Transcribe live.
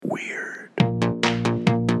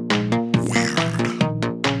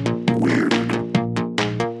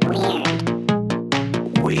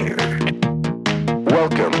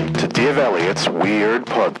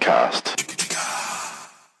podcast.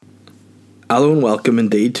 Hello and welcome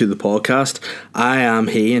indeed to the podcast. I am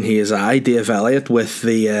he and he is I, Dave Elliott, with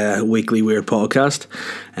the Weekly Weird podcast.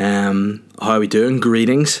 How are we doing?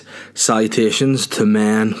 Greetings, salutations to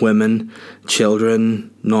men, women,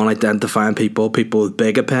 children, non-identifying people, people with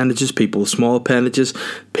big appendages, people with small appendages,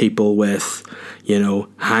 people with,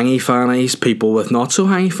 hangy fannies, people with not so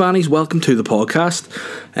hangy fannies. Welcome to the podcast.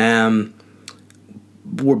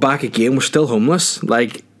 We're back again. We're still homeless.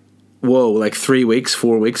 Like 3 weeks,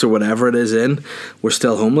 4 weeks, or whatever it is in, we're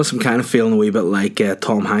still homeless. I'm kind of feeling a wee bit like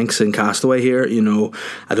Tom Hanks in Castaway here.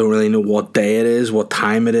 I don't really know what day it is, what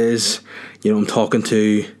time it is. I'm talking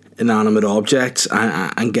to inanimate objects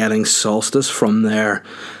and getting solstice from their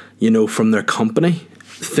company.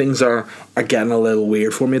 Things are getting a little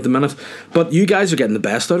weird for me at the minute. But you guys are getting the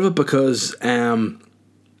best out of it because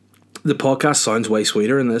the podcast sounds way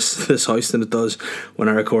sweeter in this house than it does when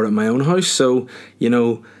I record at my own house. So,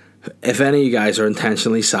 if any of you guys are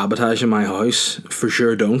intentionally sabotaging my house, for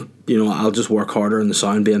sure don't. I'll just work harder and the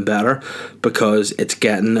sound being better because it's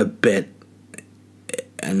getting a bit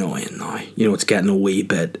annoying now. It's getting a wee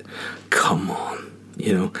bit, come on,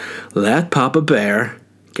 let Papa Bear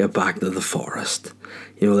get back to the forest.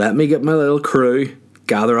 Let me get my little crew,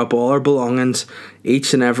 gather up all our belongings,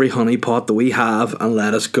 each and every honey pot that we have, and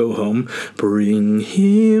let us go home. Bring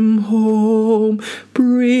him home,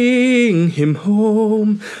 bring him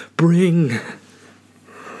home, bring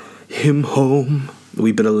him home. A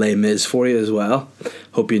wee bit of Les Mis for you as well.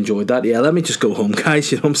 Hope you enjoyed that. Yeah, let me just go home,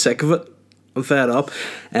 guys. I'm sick of it. I'm fed up.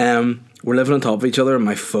 We're living on top of each other and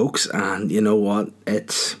my folks, and you know what?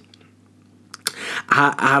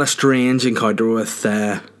 I had a strange encounter with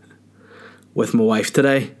my wife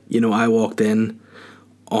today. I walked in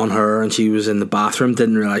on her and she was in the bathroom,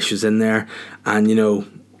 didn't realise she was in there, and I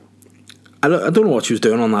don't know what she was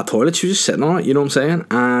doing on that toilet. She was just sitting on it, you know what I'm saying?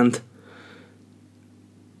 And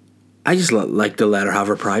I just like to let her have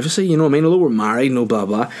her privacy, you know what I mean? Although we're married, no blah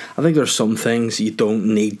blah, I think there's some things you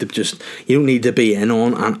don't need to be in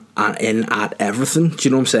on and in at everything. Do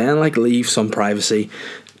you know what I'm saying? Like, leave some privacy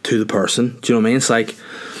to the person. Do you know what I mean? It's like,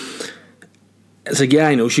 yeah,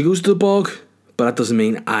 I know she goes to the bog, but that doesn't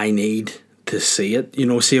mean I need to see it.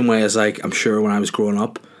 Same way as, like, I'm sure when I was growing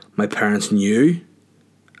up, my parents knew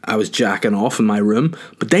I was jacking off in my room,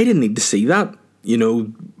 but they didn't need to see that.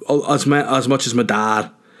 As much as my dad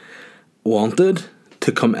wanted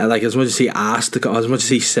to come, like, as much as he asked to come, as much as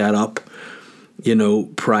he set up,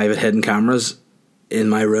 private hidden cameras in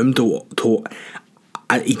my room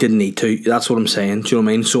he didn't need to. That's what I'm saying. Do you know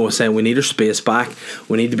what I mean? So I'm saying we need our space back.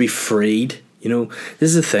 We need to be freed. This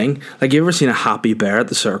is the thing. Like, you ever seen a happy bear at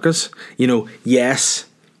the circus? Yes,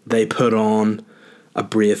 they put on a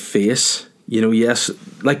brave face. Yes,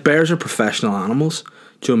 like, bears are professional animals.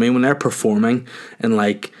 Do you know what I mean? When they're performing in,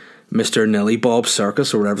 like, Mr. Nilly Bob's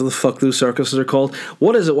circus or whatever the fuck those circuses are called.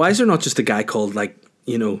 What is it? Why is there not just a guy called, like,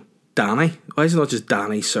 Danny? Why is it not just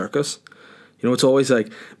Danny Circus? It's always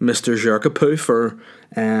like Mr. Jerkapoof or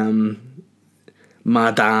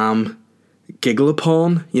Madame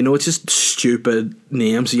Giggleupon. It's just stupid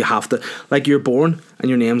names. You have to, like, you're born and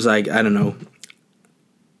your name's like, I don't know,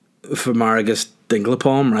 Famaragus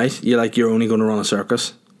Dinglepom, right? You're only going to run a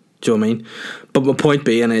circus. Do you know what I mean? But my point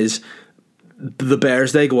being is, the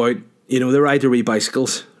bears, they go out, they ride their wee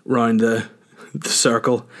bicycles round the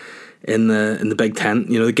circle in the big tent.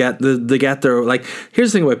 They get their, like,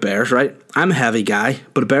 here's the thing about bears, right? I'm a heavy guy,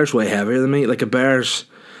 but a bear's way heavier than me. Like, a bear's,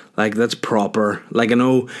 like, that's proper. Like, I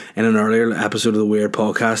know in an earlier episode of the Weird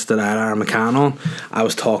podcast that I had Aaron McCann on, I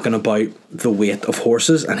was talking about the weight of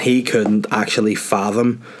horses, and he couldn't actually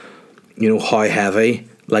fathom, how heavy,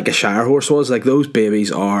 like, a Shire horse was. Like, those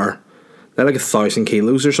babies they're like 1,000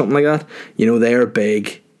 kilos or something like that. They're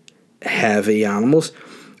big, heavy animals.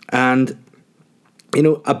 And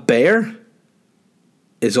a bear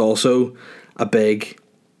is also a big,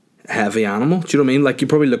 heavy animal. Do you know what I mean? Like, you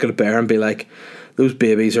probably look at a bear and be like, those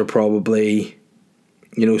babies are probably,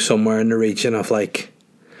 somewhere in the region of, like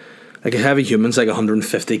a heavy human's like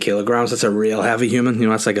 150 kilograms. That's a real heavy human.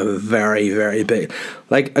 That's like a very, very big.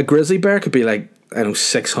 Like, a grizzly bear could be like,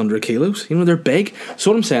 600 kilos. They're big. So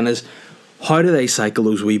what I'm saying is, how do they cycle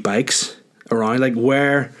those wee bikes around? Like,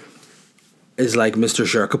 where is, like, Mr.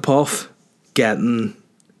 Jerkapov getting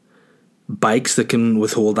bikes that can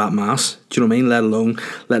withhold that mass? Do you know what I mean? Let alone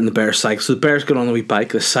letting the bear cycle. So the bears get on the wee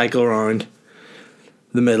bike, they cycle around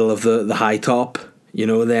the middle of the high top,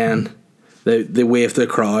 then they wave to the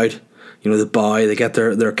crowd, they buy, they get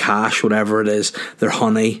their cash, whatever it is, their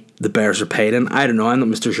honey, the bears are paid in. I don't know, I'm not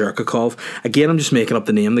Mr. Zherkakov. Again, I'm just making up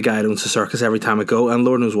the name. The guy that owns the circus every time I go, and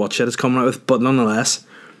Lord knows what shit is coming out with, but nonetheless,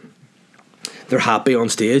 they're happy on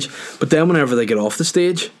stage. But then whenever they get off the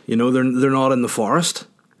stage, you know, they're not in the forest.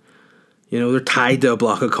 You know, they're tied to a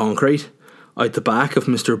block of concrete out the back of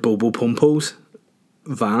Mr. Bobo Pumpo's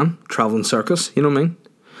van, travelling circus. You know what I mean?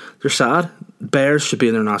 They're sad. Bears should be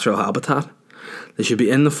in their natural habitat. They should be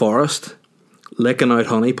in the forest, licking out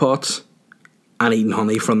honey pots and eating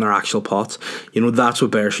honey from their actual pots. You know, that's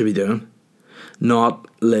what bears should be doing. Not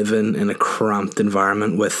living in a cramped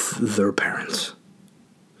environment with their parents.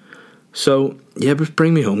 So, yeah, but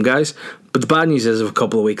bring me home, guys. But the bad news is I have a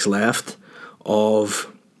couple of weeks left of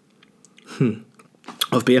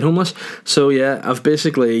being homeless. So, yeah, I've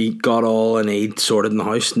basically got all I need sorted in the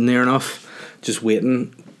house near enough. Just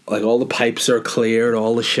waiting. Like, all the pipes are cleared,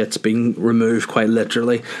 all the shit's been removed quite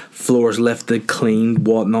literally. Floors lifted, cleaned,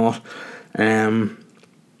 whatnot. So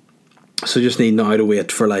just need now to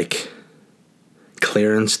wait for, like,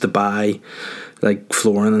 clearance to buy, like,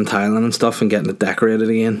 flooring and tiling and stuff and getting it decorated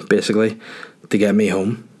again, basically, to get me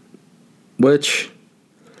home. Which,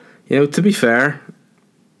 you know, to be fair,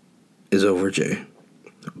 is overdue.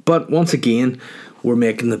 But once again, we're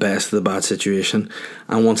making the best of the bad situation,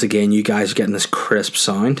 and once again, you guys are getting this crisp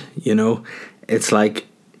sound. You know, it's like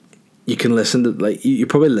you can listen to, like, you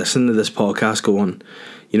probably listen to this podcast going,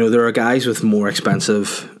 you know, there are guys with more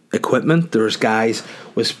expensive equipment, there's guys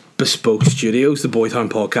with bespoke studios, the Boytown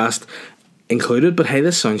podcast included, but hey,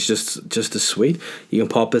 this sounds just as sweet. You can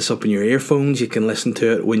pop this up in your earphones, you can listen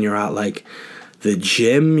to it when you're at, like, the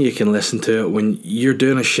gym, you can listen to it when you're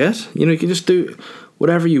doing a shit, you know, you can just do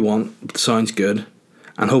whatever you want. It sounds good.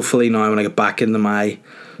 And hopefully now when I get back into my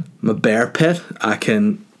bear pit, I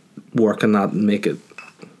can work on that and make it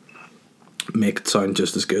sound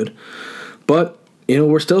just as good. But, you know,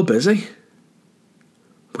 we're still busy.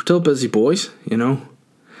 We're still busy boys, you know.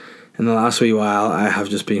 In the last wee while, I have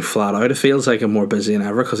just been flat out. It feels like I'm more busy than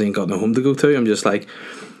ever because I ain't got no home to go to. I'm just, like,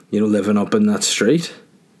 you know, living up in that street.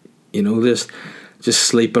 You know, just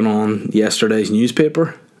sleeping on yesterday's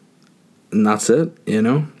newspaper. And that's it, you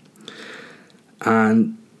know.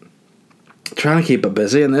 And trying to keep it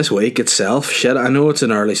busy. And this week itself, shit, I know it's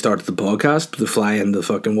an early start to the podcast to fly into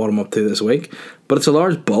fucking what I'm up to this week, but it's a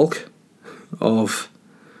large bulk of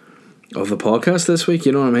the podcast this week,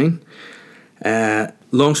 you know what I mean?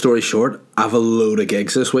 Long story short, I have a load of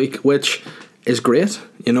gigs this week, which is great.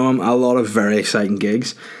 You know, a lot of very exciting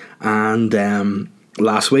gigs. And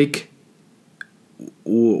last week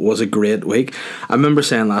was a great week. I remember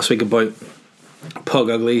saying last week about Pug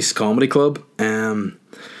Ugly's Comedy Club,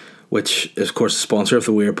 which is of course the sponsor of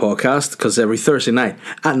the Weird Podcast, because every Thursday night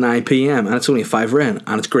at 9 p.m. and it's only a £5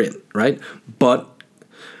 and it's great, right? But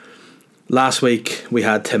last week we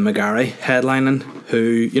had Tim McGarry headlining, who,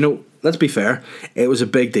 you know, let's be fair, it was a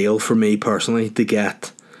big deal for me personally to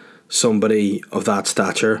get somebody of that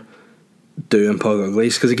stature doing Pug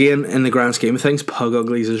Uglies, because again, in the grand scheme of things, Pug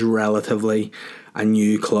Uglies is relatively a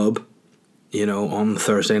new club, you know, on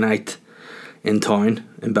Thursday night in town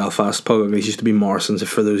in Belfast. Pug Uglies used to be Morrison's,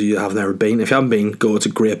 for those of you that have never been. If you haven't been, go, it's a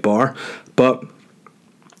great bar. But,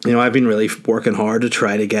 you know, I've been really working hard to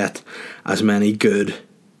try to get as many good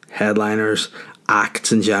headliners,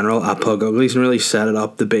 acts in general at Pug Uglies, and really set it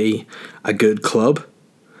up to be a good club.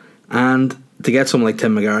 And to get someone like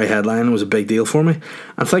Tim McGarry headlining was a big deal for me.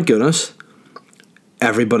 And thank goodness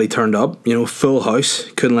everybody turned up, you know, full house,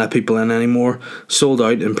 couldn't let people in anymore, sold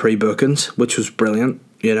out in pre-bookings, which was brilliant.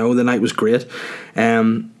 You know, the night was great. A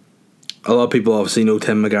lot of people obviously know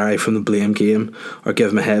Tim McGarry from the Blame Game or Give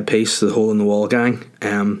Him a Headpiece, the Hole in the Wall gang.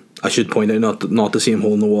 I should point out, not the same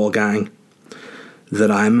Hole in the Wall gang that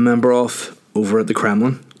I'm a member of over at the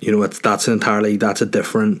Kremlin. You know, that's a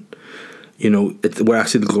different, you know, we're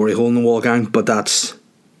actually the Glory Hole in the Wall gang, but that's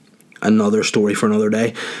another story for another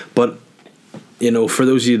day. But, you know, for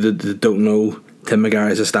those of you that don't know Tim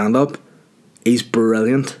McGarry as a stand-up, he's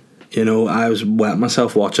brilliant. You know, I was wet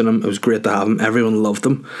myself watching him. It was great to have him. Everyone loved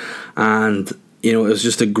him. And, you know, it was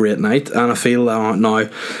just a great night. And I feel that now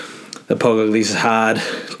the Pug Uglies had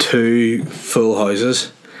 2 full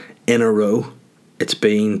houses in a row. It's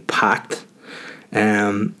been packed.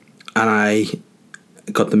 And I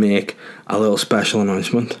got to make a little special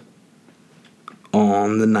announcement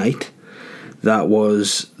on the night. That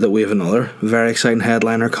we have another very exciting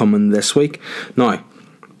headliner coming this week. Now,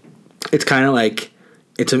 it's kind of like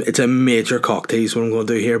it's a major cock tease what I'm going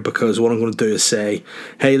to do here, because what I'm going to do is say,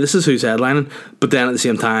 hey, this is who's headlining, but then at the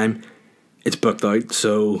same time, it's booked out,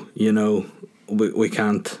 so, you know, we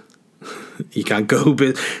can't, you can't go.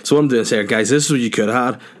 But so what I'm doing is saying, guys, this is what you could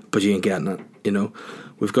have had, but you ain't getting it. You know,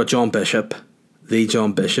 we've got John Bishop,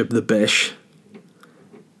 the Bish,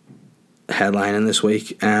 headlining this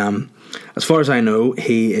week. As far as I know,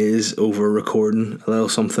 he is over recording a little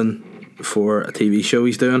something for a TV show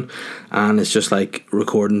he's doing, and it's just like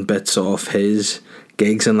recording bits off his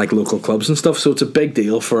gigs in like local clubs and stuff. So it's a big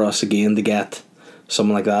deal for us again to get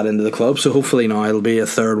someone like that into the club. So hopefully now it'll be a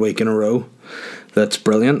third week in a row. That's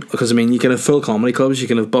brilliant, because I mean, you can have full comedy clubs, you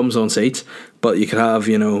can have bums on seats, but you can have,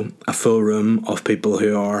 you know, a full room of people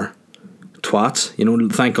who are twats. You know,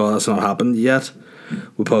 thank God that's not happened yet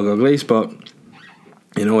with Pug Uglies, but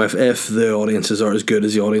you know, if the audiences are as good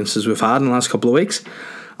as the audiences we've had in the last couple of weeks,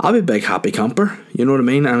 I'll be a big happy camper. You know what I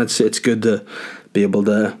mean? And it's good to be able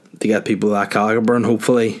to get people of that calibre, and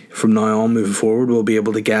hopefully from now on moving forward we'll be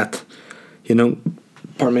able to get, you know,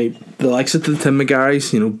 pardon me, the likes of the Tim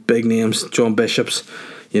McGarrys, you know, big names, John Bishops,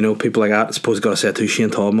 you know, people like that. I suppose I've got to say it too,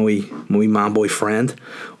 Shane Todd, my wee man boy friend,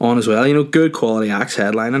 on as well. You know, good quality acts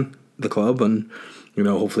headlining the club, and you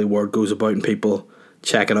know, hopefully word goes about and people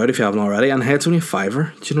check it out if you haven't already. And hey, it's only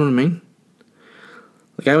 $5. Do you know what I mean?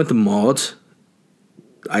 Like, I went to Maud's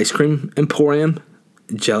Ice Cream Emporium,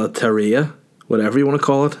 Gelateria, whatever you want to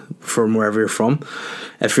call it, from wherever you're from.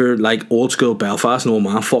 If you're like old school Belfast, no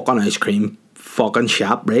man, fucking ice cream fucking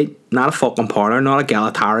shop, right? Not a fucking parlour, not a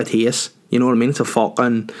Galatara taste. You know what I mean? It's a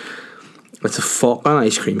fucking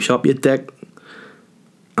ice cream shop, you dick.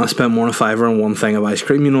 And I spent more than $5 on one thing of ice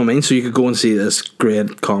cream, you know what I mean? So you could go and see this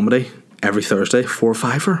great comedy every Thursday for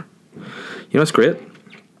 $5. You know, it's great.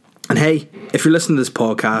 And hey, if you're listening to this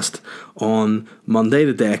podcast on Monday,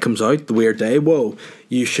 the day it comes out, the weird day, whoa,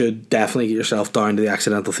 you should definitely get yourself down to the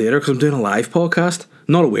Accidental Theatre, because I'm doing a live podcast.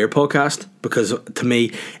 Not a weird podcast, because to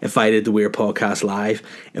me, if I did the weird podcast live,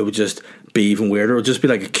 it would just be even weirder. It would just be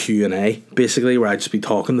like a Q&A, basically, where I'd just be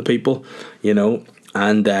talking to people, you know,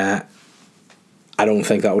 and I don't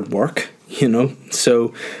think that would work, you know.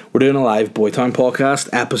 So we're doing a live Boytown podcast,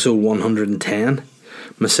 episode 110.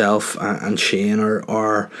 Myself and Shane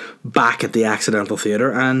are back at the Accidental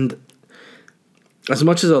Theatre, and as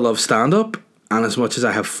much as I love stand-up and as much as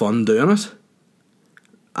I have fun doing it,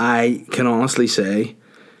 I can honestly say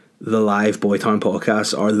the live Boytown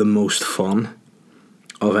podcasts are the most fun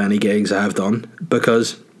of any gigs I've done,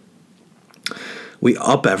 because we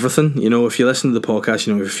up everything. You know, if you listen to the podcast,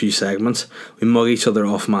 you know, we have a few segments. We mug each other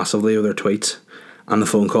off massively with our tweets, and the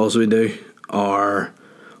phone calls we do are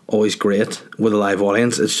always great with a live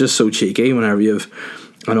audience. It's just so cheeky whenever you have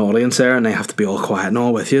an audience there and they have to be all quiet and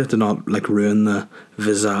all with you to not like ruin the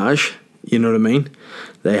visage, you know what I mean?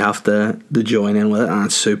 They have to join in with it, and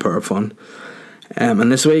it's superb fun.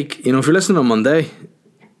 And this week, you know, if you're listening on Monday,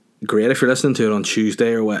 great. If you're listening to it on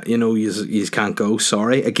Tuesday or what, you know, you can't go,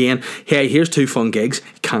 sorry. Again, hey, here's 2 fun gigs,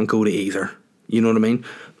 can't go to either, you know what I mean?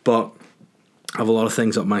 But I have a lot of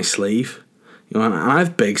things up my sleeve, you know, and I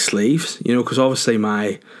have big sleeves, you know, because obviously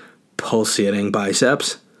my pulsating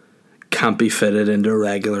biceps can't be fitted into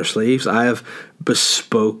regular sleeves. I have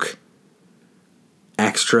bespoke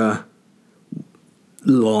extra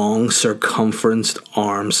long circumferenced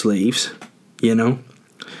arm sleeves, you know.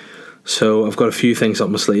 So I've got a few things up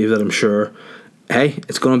my sleeve that I'm sure, hey,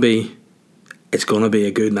 it's gonna be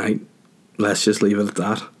a good night. Let's just leave it at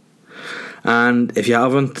that. And if you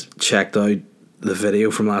haven't checked out the video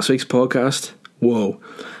from last week's podcast, whoa,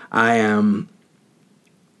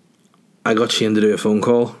 I got Shane to do a phone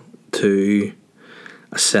call to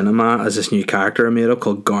a cinema as this new character I made up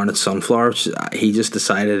called Garnet Sunflower. He just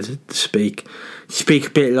decided to speak a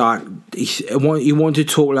bit like, he wanted to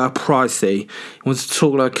talk like Pricey, he wanted to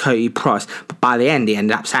talk like Katie Price, but by the end he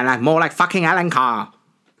ended up sounding like more like fucking Alan Carr.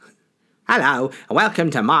 Hello, and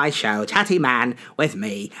welcome to my show, Tatty Man, with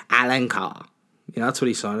me, Alan Carr. Yeah, that's what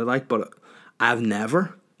he sounded like, but I've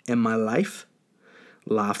never in my life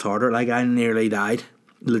laughed harder. Like, I nearly died.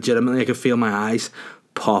 Legitimately, I could feel my eyes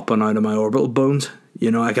popping out of my orbital bones.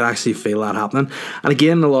 You know, I could actually feel that happening. And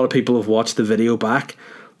again, a lot of people have watched the video back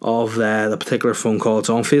of the particular phone call. It's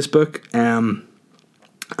on Facebook, and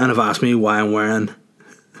have asked me why I'm wearing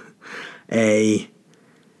a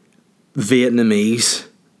Vietnamese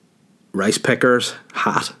rice pickers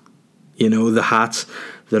hat. You know, the hats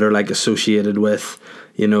that are like associated with,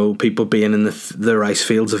 you know, people being in the rice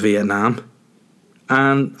fields of Vietnam.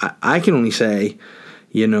 And I can only say,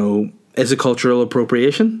 you know, is it cultural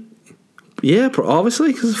appropriation? Yeah,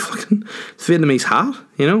 obviously, because it's a Vietnamese hat,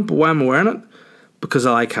 you know. But why am I wearing it? Because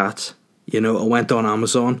I like hats. You know, I went on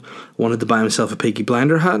Amazon, wanted to buy myself a Peaky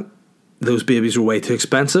Blinder hat. Those babies were way too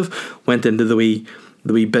expensive. Went into the wee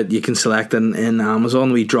bit you can select in Amazon,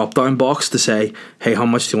 the wee drop down box to say, hey, how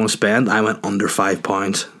much do you want to spend? I went under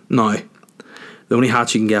 £5. Now, the only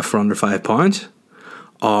hats you can get for under £5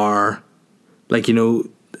 are, like, you know,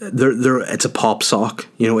 it's a pop sock.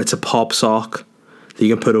 You know, it's a pop sock that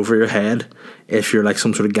you can put over your head if you're like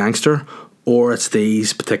some sort of gangster, or it's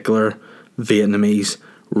these particular Vietnamese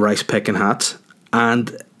rice picking hats.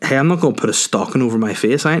 And hey, I'm not going to put a stocking over my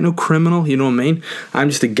face. I ain't no criminal, you know what I mean? I'm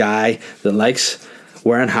just a guy that likes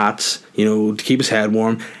wearing hats, you know, to keep his head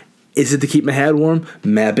warm. Is it to keep my head warm?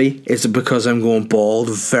 Maybe. Is it because I'm going bald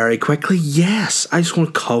very quickly? Yes. I just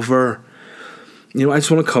want to cover, you know, I just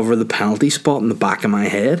want to cover the penalty spot in the back of my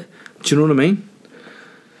head. Do you know what I mean?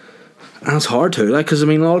 And it's hard too, like, because I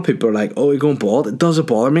mean, a lot of people are like, "Oh, you're going bald." It doesn't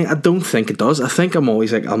bother me. I don't think it does. I think I'm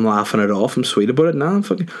always like, I'm laughing it off. I'm sweet about it now. I'm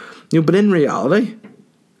fucking, you know, but in reality,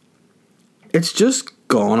 it's just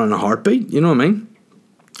gone in a heartbeat. You know what I mean?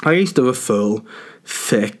 I used to have a full,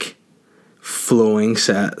 thick, flowing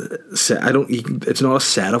set. I don't. It's not a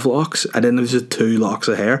set of locks. I didn't have just 2 locks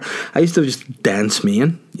of hair. I used to have just dense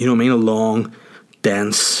mane. You know what I mean? A long,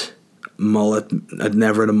 dense mullet. I'd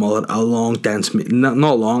never had a mullet. A long, dense mane.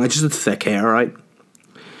 Not long. I just had thick hair, right?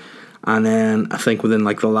 And then I think within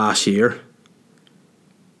like the last year,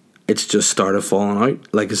 it's just started falling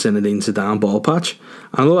out like a Zinedine Zidane ball patch.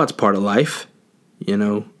 I know that's part of life, you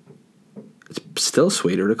know. It's still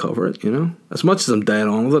sweeter to cover it, you know. As much as I'm dead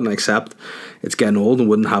on with it and accept it's getting old and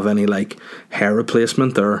wouldn't have any like hair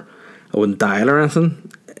replacement or I wouldn't dye it or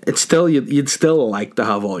anything, it's still you'd still like to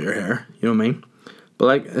have all your hair, you know what I mean? But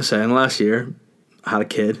like I said, last year I had a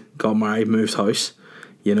kid, got married, moved house,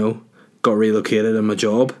 you know, got relocated in my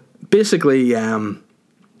job. Basically, a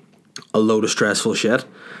load of stressful shit.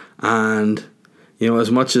 And, you know, as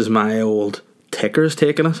much as my old ticker's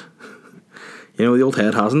taken it, you know, the old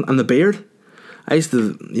head hasn't. And the beard, I used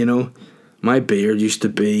to, you know, my beard used to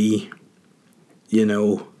be, you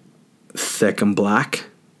know, thick and black.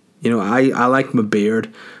 You know, I like my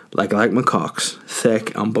beard like I like my cocks,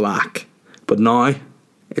 thick and black. But now,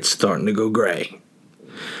 it's starting to go grey.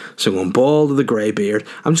 So I'm going bald with a grey beard.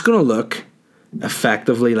 I'm just going to look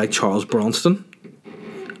effectively like Charles Bronson.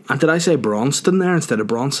 And did I say Bronston there instead of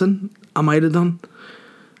Bronson? I might have done.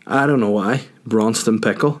 I don't know why. Bronston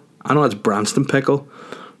Pickle. I know it's Branston Pickle.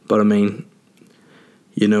 But I mean,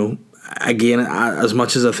 you know, again, as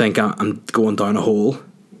much as I think I'm going down a hole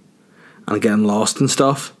and getting lost and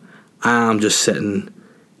stuff, I'm just sitting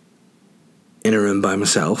in a room by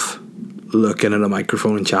myself, looking at a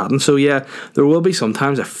microphone and chatting. So yeah, there will be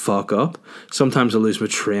sometimes I fuck up. Sometimes I lose my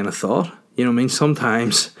train of thought. You know what I mean?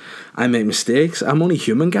 Sometimes I make mistakes. I'm only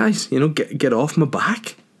human, guys. You know, get off my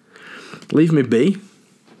back. Leave me be.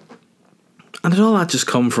 And did all that just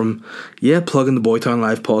come from, plugging the Boytown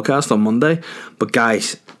Live podcast on Monday? But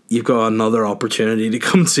guys, you've got another opportunity to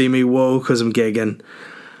come see me. Whoa, because I'm gigging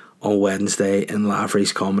on Wednesday in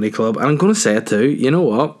Lavery's Comedy Club. And I'm going to say it too. You know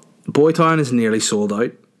what? Boytown is nearly sold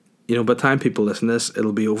out. You know, by the time people listen to this,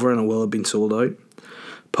 it'll be over and it will have been sold out.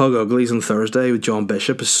 Pug Uglies on Thursday with John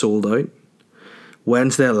Bishop is sold out.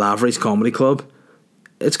 Wednesday at Lavery's Comedy Club,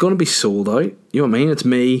 it's going to be sold out. You know what I mean? It's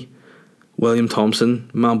me, William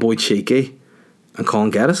Thompson, Manboy Cheeky, and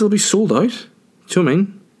Colin Geddes. It'll be sold out. Do you know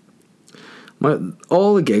what I mean?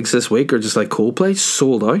 All the gigs this week are just like Coldplay,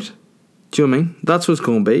 sold out. Do you know what I mean? That's what it's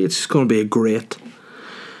going to be. It's just going to be a great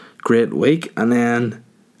week. And then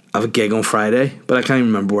I have a gig on Friday, but I can't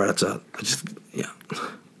even remember where it's at.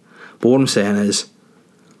 But what I'm saying is,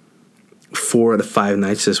 4 out of 5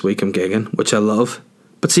 nights this week I'm gigging, which I love.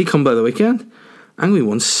 But see, come by the weekend, I'm going to be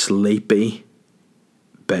one sleepy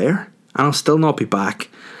bear, and I'll still not be back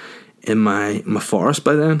in my forest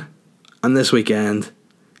by then. And this weekend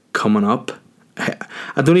coming up,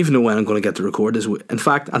 I don't even know when I'm going to get to record this. In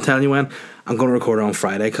fact, I'll tell you when. I'm going to record it on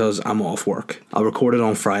Friday because I'm off work. I'll record it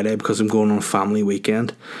on Friday because I'm going on a family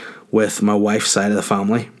weekend with my wife's side of the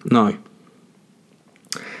family. Now,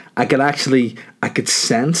 I could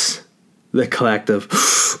sense the collective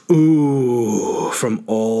ooh from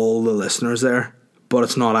all the listeners there, but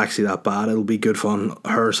it's not actually that bad. It'll be good fun.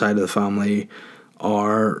 Her side of the family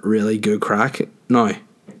are really good crack. Now,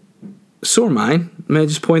 so are mine, may I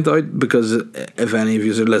just point out, because if any of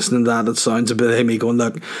you are listening to that, it sounds a bit like me going,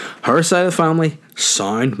 look, her side of the family,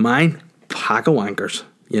 sound, mine, pack of wankers.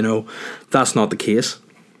 You know, that's not the case.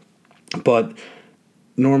 But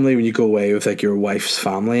normally when you go away with like your wife's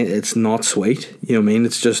family, it's not sweet. You know what I mean?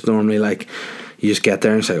 It's just normally like you just get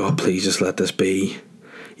there and say, oh, please just let this be.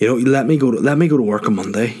 You know, let me go to work on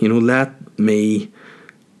Monday. You know,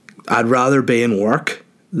 I'd rather be in work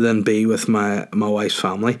than be with my wife's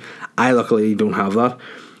family. I luckily don't have that.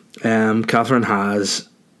 Catherine has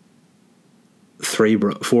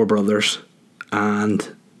 4 brothers,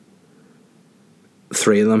 and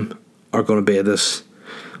 3 of them are going to be at this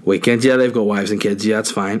weekend. Yeah, they've got wives and kids. Yeah,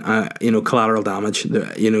 it's fine. You know, collateral damage.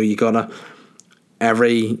 You know, you gotta.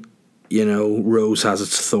 Every, you know, rose has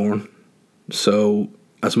its thorn. So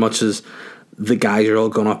as much as the guys are all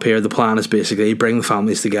going up here, the plan is basically bring the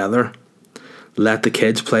families together, let the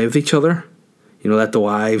kids play with each other. You know, let the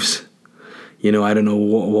wives, you know, I don't know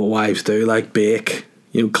what wives do, like bake,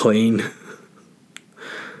 you know, clean,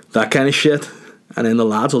 that kind of shit. And then the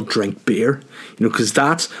lads will drink beer, you know, because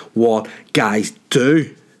that's what guys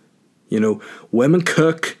do. You know, women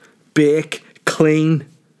cook, bake, clean,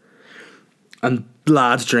 and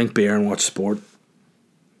lads drink beer and watch sport.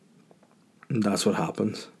 And that's what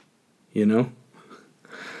happens, you know.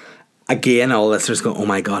 Again, all listeners go, oh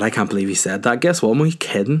my God, I can't believe he said that. Guess what? Am I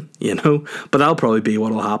kidding? You know, but that'll probably be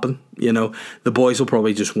what'll happen. You know, the boys will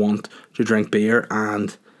probably just want to drink beer,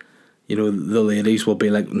 and you know, the ladies will be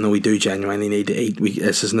like, no, we do genuinely need to eat.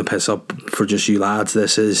 This isn't a piss up for just you lads.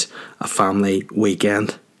 This is a family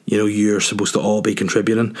weekend. You know, you're supposed to all be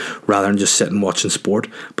contributing rather than just sitting watching sport.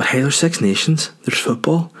 But hey, there's Six Nations. There's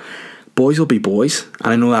football. Boys will be boys.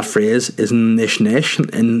 And I know that phrase is nish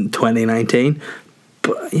in 2019.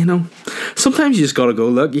 But, you know, sometimes you just got to go,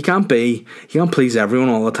 look, you can't please everyone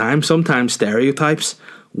all the time. Sometimes stereotypes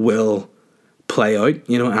will play out,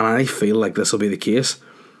 you know, and I feel like this will be the case.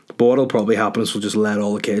 But what'll probably happen is we'll just let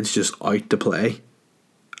all the kids just out to play,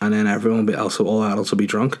 and then everyone will be, also all adults will be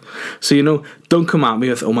drunk. So, you know, don't come at me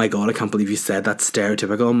with, oh my God, I can't believe you said that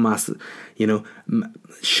stereotypical, you know,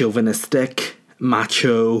 chauvinistic,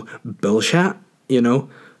 macho bullshit, you know.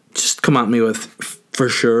 Just come at me with, for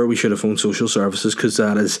sure we should have phoned social services, because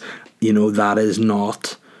that is, you know, that is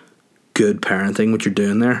not good parenting what you're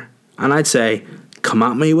doing there. And I'd say, come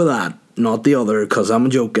at me with that, not the other, because I'm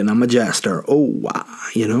joking, I'm a jester. Oh, wow,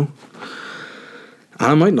 you know.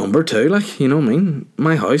 And I'm outnumbered too, like, you know what I mean?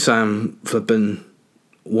 My house, I'm flipping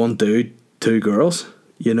one dude, two girls,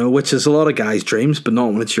 you know, which is a lot of guys' dreams, but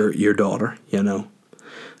not when it's your daughter, you know.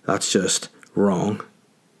 That's just wrong.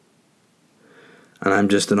 And I'm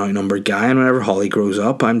just an outnumbered guy, and whenever Holly grows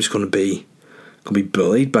up, I'm just going to be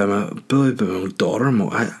bullied by my daughter.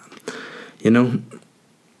 You know,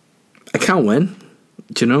 I can't win.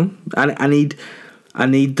 Do you know? I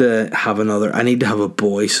need to have a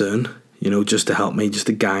boy soon, you know, just to help me, just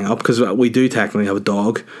to gang up, because we do technically have a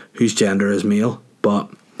dog whose gender is male,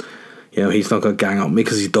 but you know, he's not going to gang up me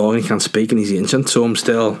because he's a dog and he can't speak and he's ancient, so I'm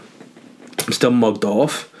still mugged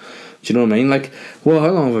off. Do you know what I mean? Like, well, how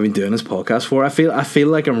long have I been doing this podcast for? I feel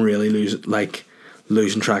like I'm really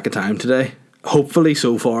losing track of time today. Hopefully,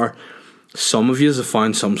 so far, some of you have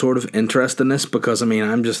found some sort of interest in this, because I mean,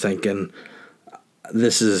 I'm just thinking,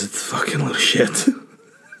 this is fucking load of shit.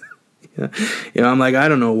 Yeah. You know, I'm like, I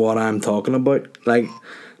don't know what I'm talking about. Like,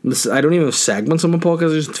 I don't even have segments on my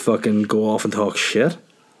podcast. I just fucking go off and talk shit.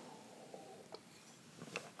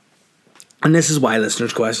 And this is why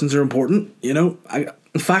listeners' questions are important. You know,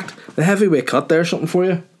 in fact, the heavyweight cut, there's something for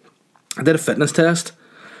you. I did a fitness test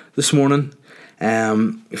this morning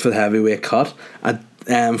for the heavyweight cut. For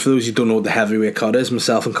those who don't know what the heavyweight cut is,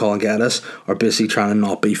 myself and Colin Geddes are basically trying to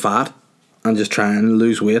not be fat and just try and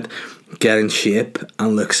lose weight, get in shape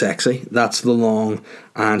and look sexy. That's the long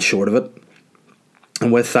and short of it.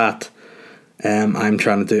 And with that,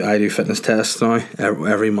 I do fitness tests now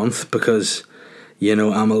every month, because you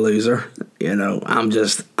know, I'm a loser. You know, I'm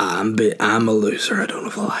a loser. I don't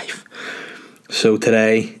have a life. So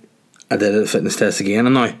today I did a fitness test again,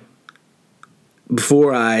 and now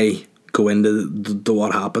before I go into the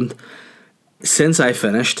what happened, since I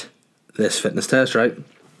finished this fitness test, right,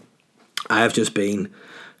 I have just been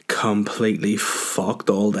completely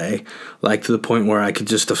fucked all day, like to the point where I could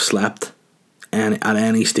just have slept at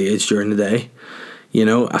any stage during the day. You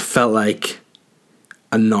know, I felt like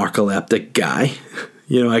a narcoleptic guy.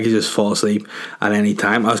 You know, I could just fall asleep at any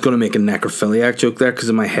time. I was going to make a necrophiliac joke there, because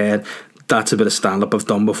in my head, that's a bit of stand-up I've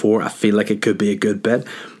done before. I feel like it could be a good bit.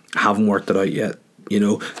 I haven't worked it out yet. You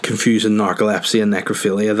know, confusing narcolepsy and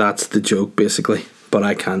necrophilia, that's the joke basically. But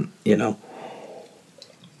I can't, you know.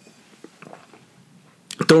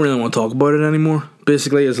 Don't really want to talk about it anymore,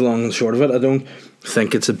 basically, is the long and short of it. I don't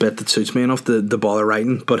think it's a bit that suits me enough to bother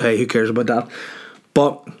writing, but hey, who cares about that?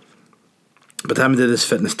 But by the time I did this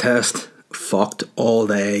fitness test, fucked all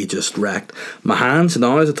day, just wrecked. My hands,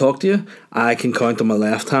 now as I talk to you, I can count on my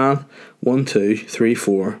left hand 1, 2, 3,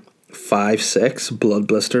 4, 5, 6 blood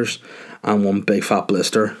blisters and one big fat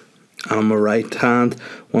blister. And on my right hand,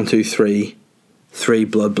 1, 2, 3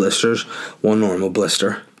 blood blisters, one normal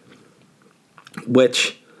blister.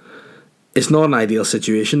 Which is not an ideal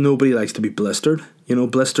situation. Nobody likes to be blistered. You know,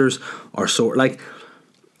 blisters are sort like,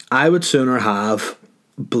 I would sooner have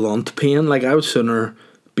blunt pain. Like, I would sooner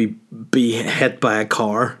be hit by a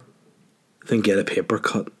car than get a paper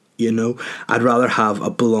cut. You know, I'd rather have a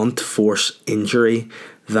blunt force injury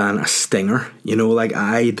than a stinger. You know, like,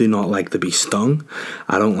 I do not like to be stung.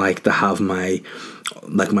 I don't like to have my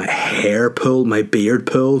hair pulled, my beard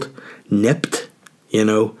pulled. nipped,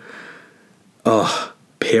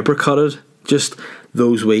 paper cutted, just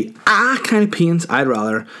those wee kind of pains. I'd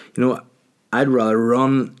rather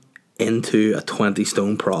run into a 20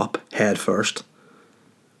 stone prop head first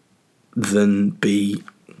than get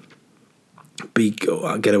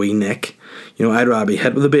a wee nick. I'd rather be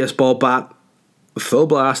hit with a baseball bat, full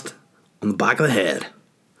blast on the back of the head,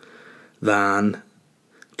 than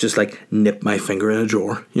just nip my finger in a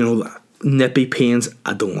drawer. Nippy pains,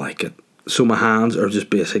 I don't like it. So my hands are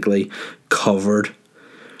just basically covered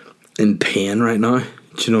in pain right now.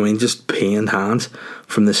 Do you know what I mean? Just pained hands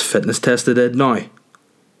from this fitness test I did. Now,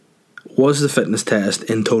 was the fitness test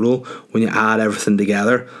in total, when you add everything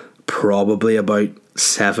together, probably about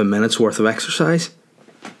 7 minutes worth of exercise?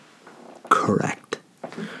 Correct.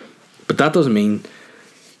 But that doesn't mean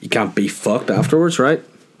you can't be fucked afterwards, right?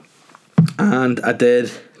 And I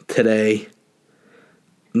did today.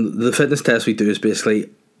 The fitness test we do is basically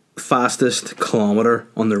fastest kilometre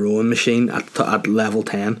on the rowing machine at level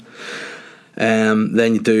 10.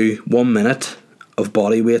 Then you do 1 minute of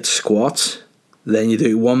bodyweight squats. Then you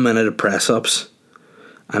do 1 minute of press ups,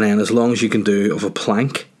 and then as long as you can do of a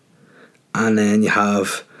plank. And then you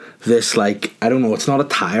have this I don't know, it's not a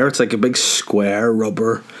tire, it's like a big square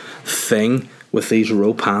rubber thing with these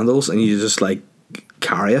rope handles, and you just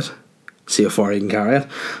carry it, see how far you can carry it.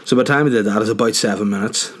 So by the time I did that, it was about 7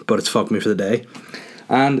 minutes, but it's fucked me for the day.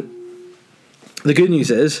 And the good news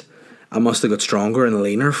is I must have got stronger and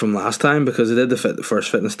leaner from last time, because I did the first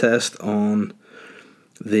fitness test on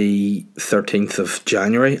the 13th of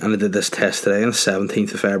January, and I did this test today on the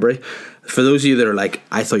 17th of February. For those of you that are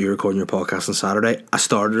I thought you were recording your podcast on Saturday, I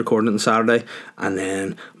started recording it on Saturday, and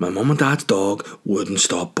then my mum and dad's dog wouldn't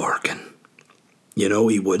stop barking.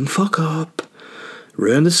 He wouldn't fuck up,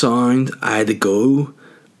 ruin the sound. I had to go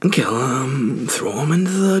and kill him, throw him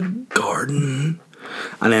into the garden,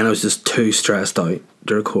 and then I was just too stressed out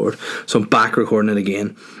to record. So I'm back recording it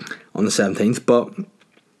again on the 17th, but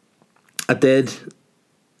I did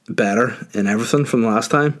better in everything from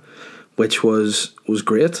last time, which was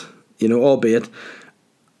great. Albeit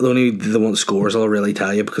the one scores I'll really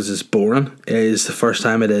tell you, because it's boring, is the first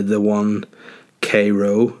time I did the 1k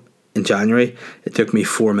row in January, it took me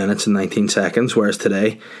 4 minutes and 19 seconds, whereas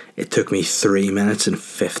today it took me 3 minutes and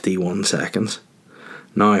 51 seconds.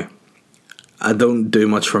 Now, I don't do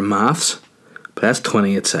much for maths, but that's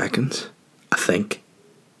 28 seconds, I think.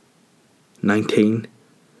 19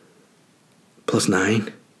 plus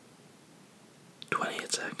 9,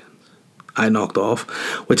 28 seconds. I knocked off,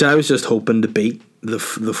 which I was just hoping to beat the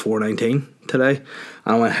 4:19 today.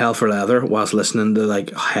 And I went hell for leather whilst listening to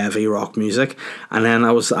heavy rock music, and then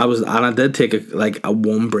I did take a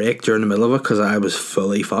one break during the middle of it because I was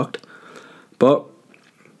fully fucked. But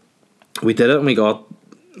we did it, and we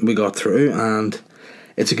got through, and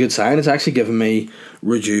it's a good sign. It's actually given me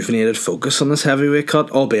rejuvenated focus on this heavyweight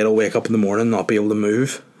cut, albeit I'll wake up in the morning and not be able to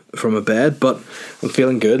move from a bed, but I'm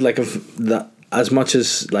feeling good. As much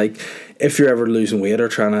as if you're ever losing weight or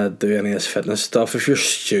trying to do any of this fitness stuff, if you're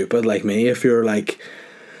stupid like me, if you're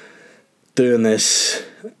doing this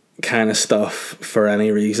kind of stuff for any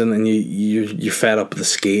reason and you're fed up with the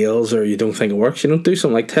scales or you don't think it works, do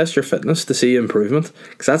something test your fitness to see improvement,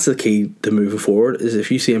 because that's the key to moving forward. Is if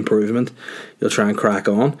you see improvement, you'll try and crack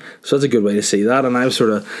on. So that's a good way to see that. And I was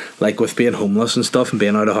sort of with being homeless and stuff and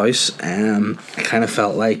being out of house, I kind of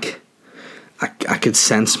felt like I could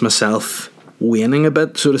sense myself waning a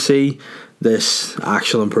bit, so to see this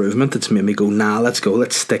actual improvement, it's made me go, nah, let's go,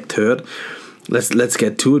 let's stick to it, let's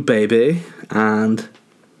get to it, baby. And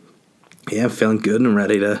yeah, I'm feeling good and I'm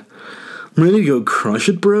ready to go crush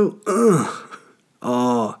it, bro.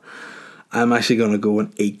 Oh, I'm actually gonna go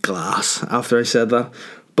and eat glass after I said that.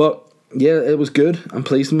 But yeah, it was good. I'm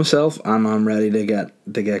pleased with myself, and I'm ready to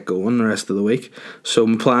get going the rest of the week. So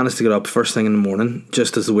my plan is to get up first thing in the morning,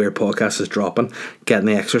 just as the Weird Podcast is dropping, get in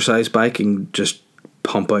the exercise bike and just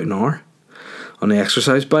pump out an hour on the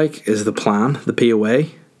exercise bike is the plan, the POA.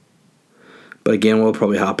 But again, what will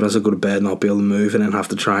probably happen is I'll go to bed and not be able to move, and then have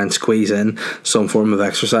to try and squeeze in some form of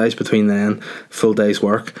exercise between then, full day's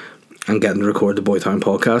work, and getting to record the Boytown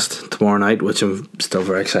podcast tomorrow night, which I'm still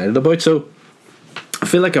very excited about. So I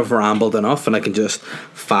feel like I've rambled enough, and I can just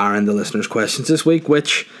fire into listeners' questions this week,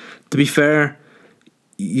 which, to be fair,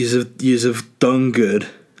 you've done good,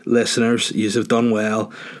 listeners. You've done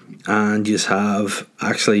well, and you have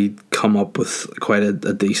actually come up with quite a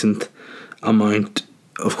decent amount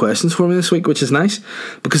of questions for me this week, which is nice.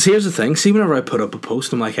 Because here's the thing, see, whenever I put up a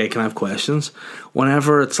post, I'm like, hey, can I have questions?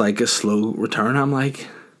 Whenever it's a slow return, I'm like,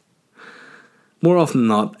 more often than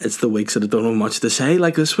not, it's the weeks that I don't have much to say,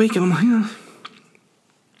 like this week, and I'm like,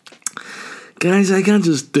 Guys, I can't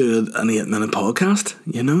just do an 8-minute podcast,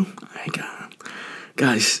 you know? I can't.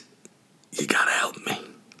 Guys, you gotta help me,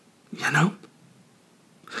 you know?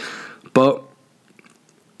 But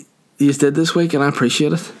you did this week, and I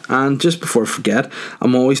appreciate it. And just before I forget,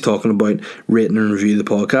 I'm always talking about rating and review the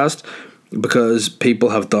podcast, because people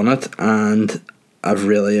have done it, and I've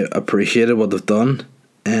really appreciated what they've done.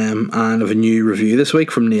 And I have a new review this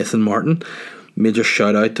week from Nathan Martin. Major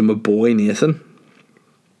shout out to my boy Nathan,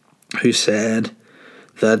 who said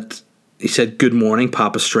that he said, "Good morning,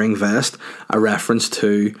 Papa String Vest," a reference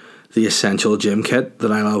to the essential gym kit that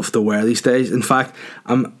I love to wear these days. In fact,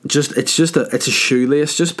 it's a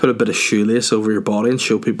shoelace. Just put a bit of shoelace over your body and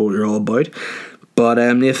show people what you're all about. But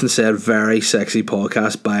Nathan said, "Very sexy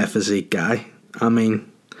podcast by a physique guy." I mean,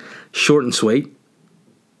 short and sweet,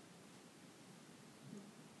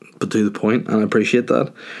 but to the point, and I appreciate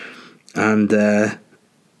that. And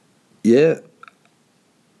yeah,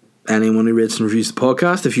 anyone who rates and reviews the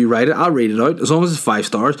podcast, if you write it, I'll read it out. As long as it's 5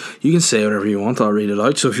 stars, you can say whatever you want, I'll read it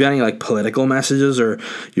out. So if you have any like political messages, or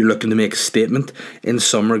you're looking to make a statement in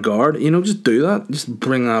some regard, just do that. Just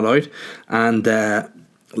bring that out, and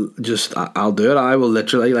I'll do it. I will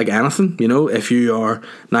literally, like anything, if you are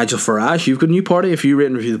Nigel Farage, you've got a new party. If you rate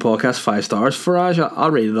and review the podcast 5 stars, Farage,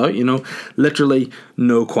 I'll read it out. Literally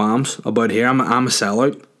no qualms about here. I'm a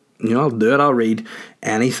sellout. I'll do it. I'll read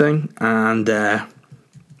anything. And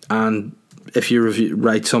if you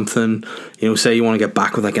write something, say you want to get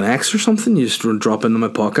back with like an ex or something, you just drop into my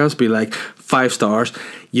podcast, be like, 5 stars.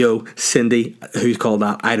 Yo, Cindy, who's called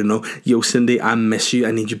that? I don't know. Yo, Cindy, I miss you.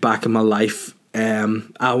 I need you back in my life.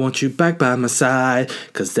 I want you back by my side,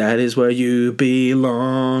 'cause that is where you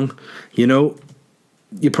belong. You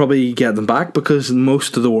probably get them back because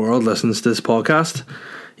most of the world listens to this podcast.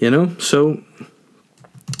 So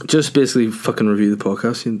just basically fucking review the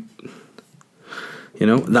podcast.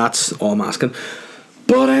 That's all I'm asking.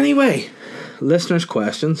 But anyway, listeners'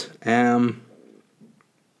 questions. Where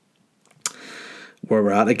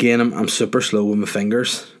we're at again, I'm super slow with my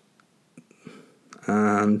fingers,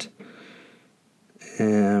 and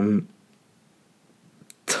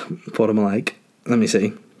what am I like? Let me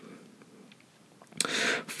see.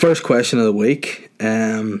 First question of the week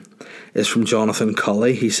is from Jonathan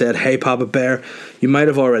Cully. He said, "Hey Papa Bear, you might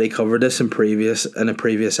have already covered this in a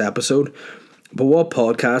previous episode, but what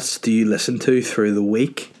podcasts do you listen to through the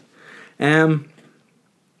week?"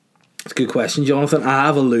 It's a good question, Jonathan. I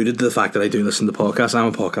have alluded to the fact that I do listen to podcasts. I'm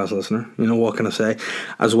a podcast listener. What can I say?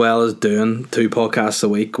 As well as doing 2 podcasts a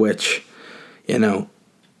week, which,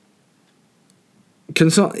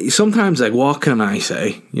 sometimes, like, what can I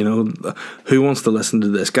say? Who wants to listen to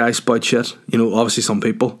this guy spout shit? Obviously some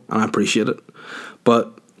people, and I appreciate it.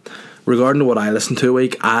 But regarding to what I listen to a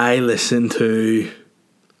week, I listen to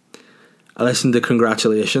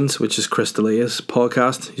Congratulations, which is Chris D'Elia's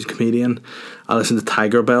podcast. He's a comedian. I listen to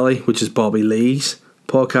Tiger Belly, which is Bobby Lee's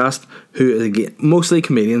podcast, who is, again, mostly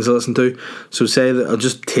comedians I listen to. So say that I'll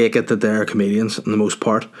just take it that they're comedians for the most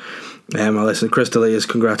part. I listen to Chris D'Elia's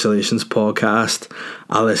Congratulations podcast.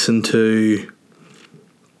 I listen to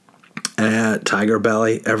Tiger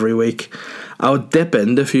Belly every week. I would dip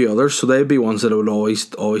into a few others, so they'd be ones that I would always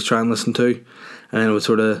try and listen to, and then I would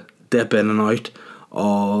sort of dip in and out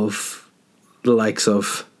of the likes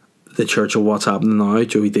of the Church of What's Happening Now,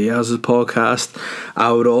 Joey Diaz's podcast.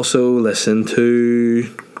 I would also listen to,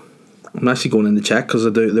 I'm actually going in to check because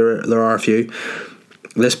there are a few.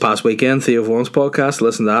 This past weekend, Theo Vaughan's podcast,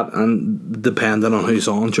 listen to that, and depending on who's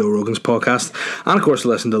on, Joe Rogan's podcast, and of course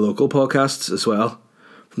listen to local podcasts as well.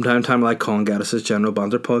 From time to time, I like Colin Geddes' General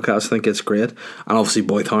Banter podcast. I think it's great. And obviously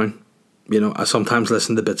Boytown. I sometimes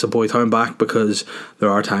listen to bits of Boytown back because there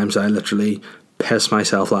are times I literally piss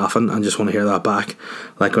myself laughing and just want to hear that back.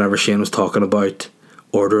 Like whenever Shane was talking about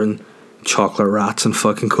ordering chocolate rats and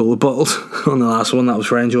fucking cola bottles on the last one, that was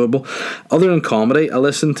very enjoyable. Other than comedy, I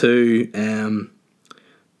listen to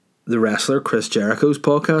the wrestler Chris Jericho's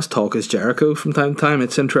podcast, Talk is Jericho, from time to time.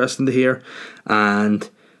 It's interesting to hear. And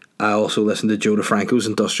I also listen to Joe DeFranco's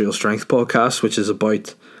Industrial Strength podcast, which is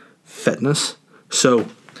about fitness. So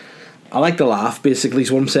I like to laugh, basically,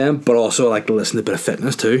 is what I'm saying, but also I like to listen to a bit of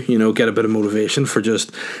fitness too, get a bit of motivation for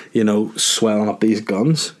just, swelling up these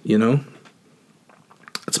guns,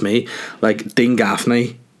 It's me. Like, Dean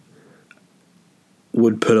Gaffney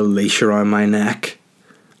would put a leash around my neck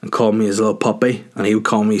and call me his little puppy, and he would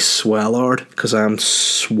call me Swellard because I'm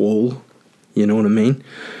swole, you know what I mean?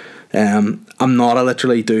 I'm not, I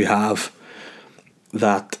literally do have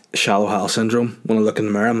that shallow Hal syndrome. When I look in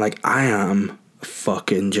the mirror, I'm like, I am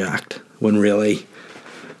fucking jacked, when really,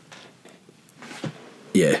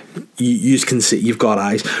 yeah, you can see, you've got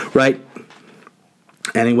eyes, right?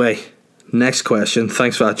 Anyway, Next question.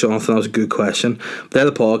 Thanks for that, Jonathan. That was a good question. They're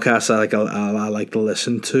the podcasts I like to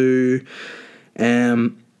listen to.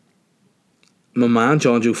 My man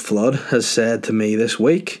John Joe Flood has said to me this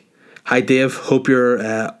week, "Hi Dave, hope you're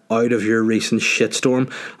out of your recent shitstorm.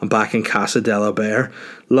 I'm back in Casa de la Bear.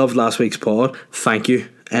 Loved last week's pod. Thank you.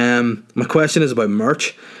 My question is about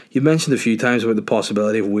merch. You mentioned a few times about the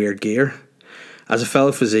possibility of weird gear. As a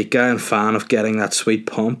fellow physique guy and fan of getting that sweet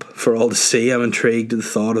pump for all to see, I'm intrigued at the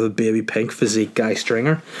thought of a baby pink physique guy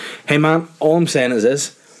stringer. Hey man, all I'm saying is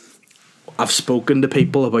this. I've spoken to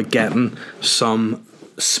people about getting some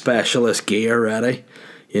specialist gear ready,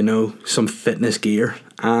 you know, some fitness gear,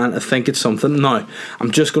 and I think it's something. Now,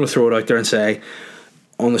 I'm just going to throw it out there and say,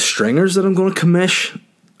 on the stringers that I'm going to commission,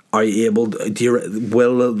 are you able to,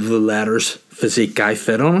 will the letters physique guy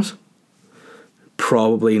fit on it?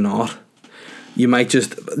 Probably not. You might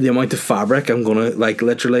just, the amount of fabric I'm going to, like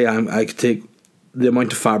literally, I could take the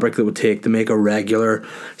amount of fabric that would take to make a regular,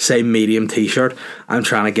 say, medium t-shirt. I'm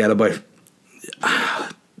trying to get about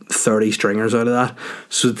 30 stringers out of that.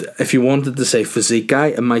 So if you wanted to say physique guy,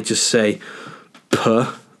 it might just say P,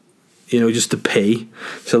 you know, just the P.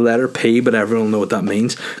 It's a letter P, but everyone will know what that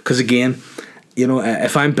means. Because again, you know,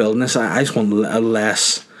 if I'm building this, I just want a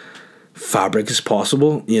less fabric as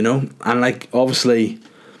possible, you know. And like, obviously,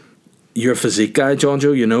 you're a physique guy, John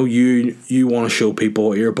Joe, you know, you want to show people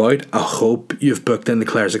what you're about. I hope you've booked into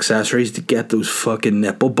Claire's Accessories to get those fucking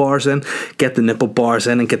nipple bars in. Get the nipple bars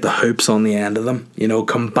in and get the hoops on the end of them. You know,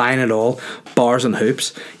 combine it all. Bars and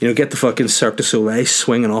hoops. You know, get the fucking Cirque du Soleil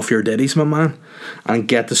swinging off your ditties, my man. And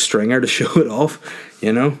get the stringer to show it off.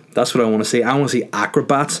 You know, that's what I want to see. I want to see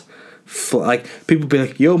acrobats. Like, people be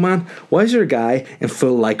like, yo man, why is there a guy in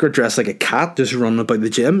full lycra dressed like a cat just running about the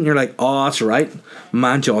gym? And you're like, oh, that's right,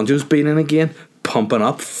 man, John Joe's been in again, pumping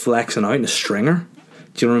up, flexing out in a stringer.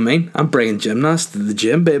 Do you know what I mean? I'm bringing gymnasts to the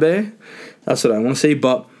gym, baby. That's what I want to see.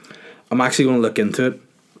 But I'm actually going to look into it.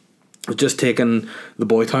 I've just taken the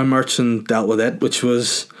Boytown merch and dealt with it, which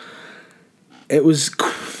was, it was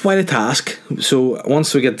quite a task. So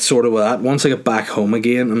once we get sorted with that, once I get back home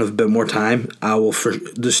again and have a bit more time, there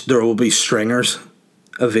will be stringers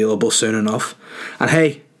available soon enough. And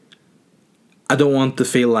hey, I don't want to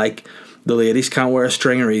feel like the ladies can't wear a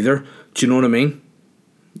stringer either. Do you know what I mean?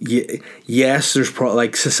 Yes, there's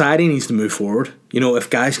like, society needs to move forward. You know, if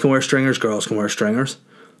guys can wear stringers, girls can wear stringers.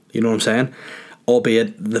 You know what I'm saying?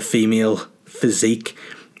 Albeit the female physique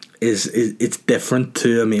it's different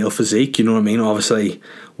to a male physique, you know what I mean? Obviously,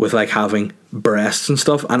 with like having breasts and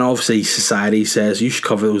stuff, and obviously society says you should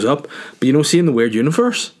cover those up. But you know, see, in the weird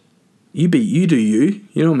universe, you do you.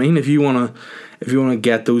 You know what I mean? If you wanna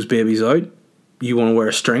get those babies out, you wanna wear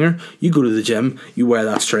a stringer, you go to the gym, you wear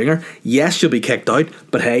that stringer. Yes, you'll be kicked out,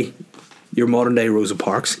 but hey, you're modern day Rosa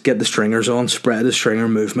Parks. Get the stringers on, spread the stringer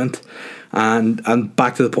movement, and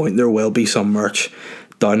back to the point, there will be some merch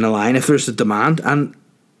down the line if there's a demand, and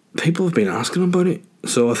people have been asking about it,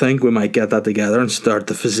 so I think we might get that together and start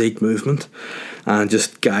the physique movement, and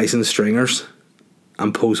just guys in stringers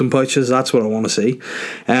and posing pouches. That's what I want to see.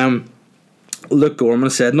 Luke Gorman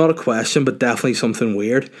said, not a question, but definitely something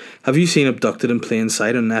weird. Have you seen Abducted in Plain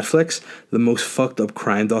Sight on Netflix? The most fucked up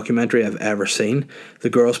crime documentary I've ever seen. The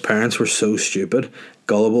girl's parents were so stupid,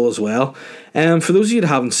 gullible as well. For those of you that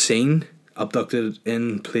haven't seen Abducted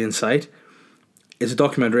in Plain Sight, it's a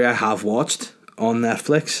documentary I have watched on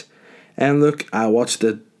Netflix, and look, I watched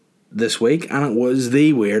it this week and it was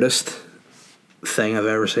the weirdest thing I've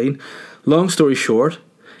ever seen. Long story short,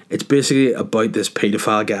 it's basically about this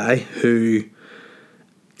paedophile guy who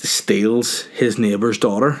steals his neighbour's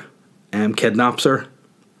daughter and kidnaps her.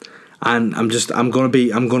 And I'm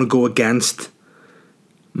gonna go against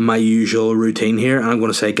my usual routine here, and I'm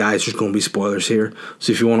gonna say, guys, there's gonna be spoilers here,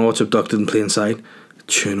 so if you want to watch Abducted in Plain Sight,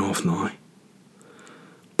 tune off now.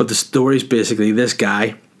 But the story's basically this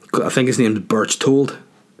guy, I think his name's Birchtold,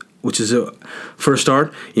 which is for a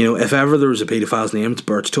start, you know, if ever there was a paedophile's name, it's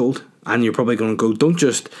Birchtold. And you're probably going to go, don't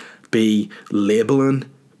just be labelling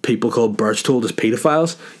people called Birchtold as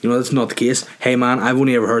paedophiles. You know, that's not the case. Hey man, I've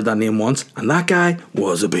only ever heard that name once, and that guy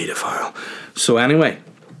was a paedophile. So anyway,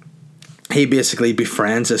 he basically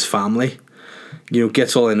befriends his family, you know,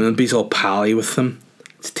 gets all in and he's all pally with them,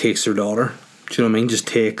 takes their daughter. Do you know what I mean? Just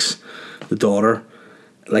takes the daughter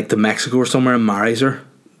like to Mexico or somewhere and marries her.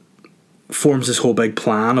 Forms this whole big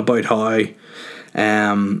plan about how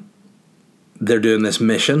they're doing this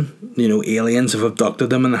mission. You know, aliens have abducted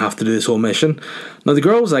them and they have to do this whole mission. Now the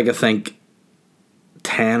girl was like, I think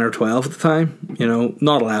 10 or 12 at the time. You know,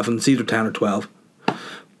 not 11, it's either 10 or 12.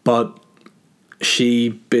 But she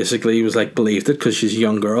basically was like, believed it because she's a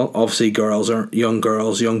young girl. Obviously,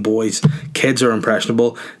 young boys, kids are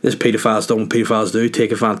impressionable. This paedophile's done what paedophiles do,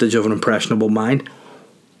 take advantage of an impressionable mind.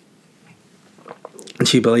 And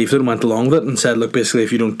she believed it and went along with it and said, look, basically,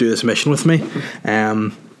 if you don't do this mission with me,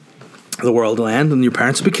 the world will end and your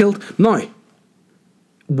parents will be killed. Now,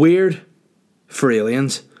 weird for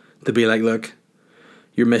aliens to be like, look,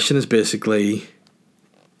 your mission is basically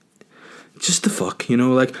just to fuck, you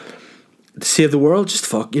know, like, to save the world, just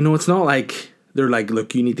fuck. You know, it's not like they're like,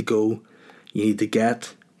 look, you need to go, you need to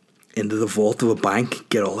get into the vault of a bank,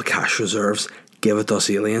 get all the cash reserves, give it to us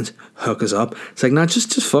aliens, hook us up. It's like, nah,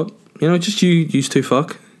 just fuck. You know, just you used to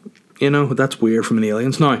fuck. You know, that's weird from an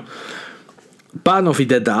aliens. Now, bad enough he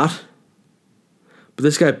did that, but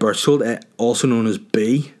this guy Berchtold, also known as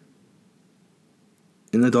B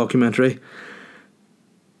in the documentary,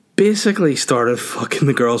 basically started fucking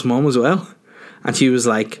the girl's mom as well. And she was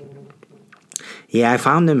like, yeah, I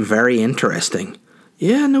found him very interesting.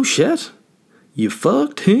 Yeah, no shit. You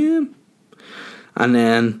fucked him. And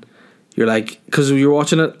then you're like, because you're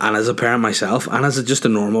watching it, and as a parent myself, and as just a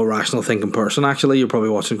normal, rational thinking person, actually, you're probably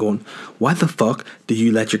watching going, why the fuck do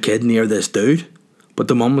you let your kid near this dude? But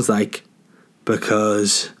the mum was like,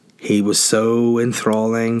 because he was so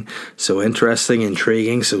enthralling, so interesting,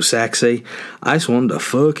 intriguing, so sexy. I just wanted to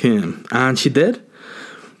fuck him. And she did.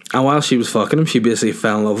 And while she was fucking him, she basically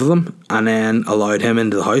fell in love with him and then allowed him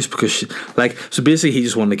into the house because so basically he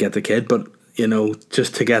just wanted to get the kid, but, you know,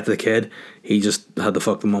 just to get the kid, he just had to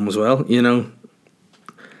fuck the mum as well, you know.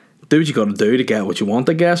 Do what you gotta do to get what you want,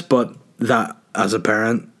 I guess, but that, as a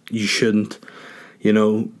parent, you shouldn't, you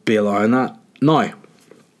know, be allowing that. Now,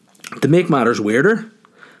 to make matters weirder,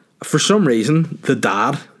 for some reason, the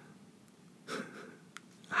dad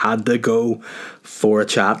had to go for a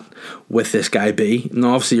chat with this guy B. And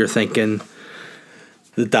obviously you're thinking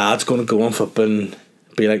the dad's going to go and flipping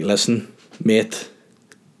be like, listen, mate,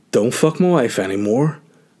 don't fuck my wife anymore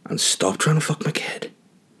and stop trying to fuck my kid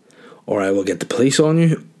or I will get the police on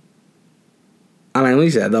you. And I only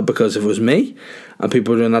said that because if it was me and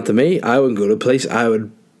people were doing that to me, I wouldn't go to the police. I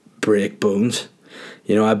would break bones.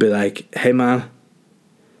 You know, I'd be like, hey man,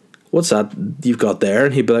 what's that you've got there?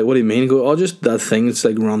 And he'd be like, what do you mean? He'd go, oh, just that thing that's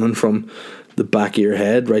like running from the back of your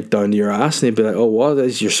head right down to your ass. And he'd be like, oh, what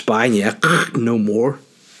is your spine? Yeah, no more.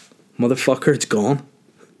 Motherfucker, it's gone.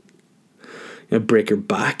 You know, break your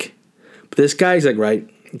back. But this guy's like, right,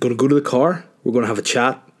 I'm going to go to the car. We're going to have a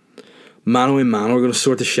chat. Mano a mano, we're going to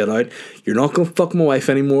sort the shit out. You're not going to fuck my wife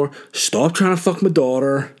anymore. Stop trying to fuck my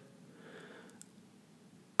daughter.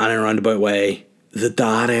 And in a roundabout way, the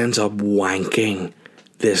dad ends up wanking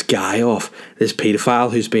this guy off, this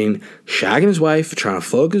paedophile who's been shagging his wife, trying to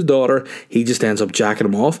fuck his daughter. He just ends up jacking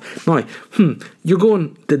him off. Now, you're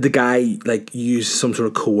going, did the guy like use some sort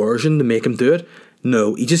of coercion to make him do it?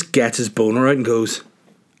 No, he just gets his boner out and goes,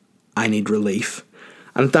 I need relief.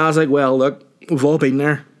 And the dad's like, well, look, we've all been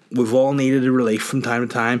there. We've all needed a relief from time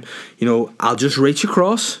to time. You know, I'll just reach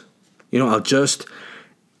across. You know, I'll just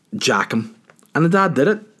jack him. And the dad did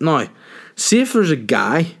it. Now, see if there's a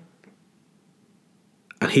guy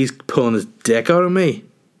and he's pulling his dick out of me,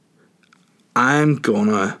 I'm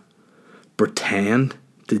gonna pretend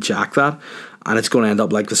to jack that, and it's gonna end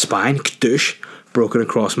up like the spine, kadoosh, broken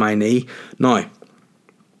across my knee. Now,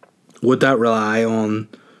 would that rely on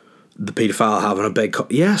the paedophile having a big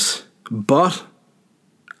yes, but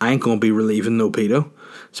I ain't gonna be relieving no pedo,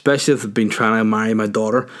 especially if they've been trying to marry my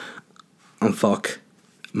daughter and fuck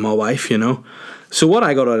my wife, you know. So what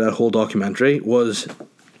I got out of that whole documentary was,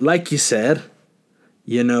 like you said,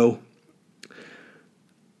 you know,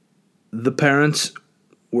 the parents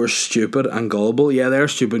were stupid and gullible. Yeah, they're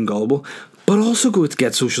stupid and gullible. But also go to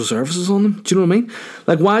get social services on them. Do you know what I mean?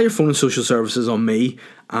 Like, why are you phoning social services on me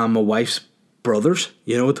and my wife's brothers,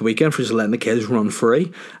 you know, at the weekend for just letting the kids run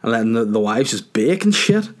free and letting the wives just bake and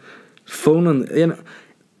shit? Phoning,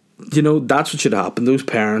 you know, that's what should happen. Those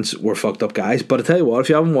parents were fucked up guys. But I tell you what, if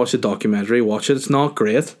you haven't watched the documentary, watch it. It's not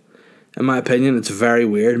great. In my opinion, it's very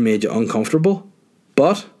weird, made you uncomfortable.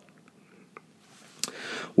 But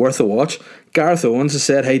worth a watch. Gareth Owens has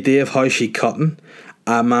said, hey Dave, how's she cutting?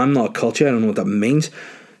 Man, not culture, I don't know what that means.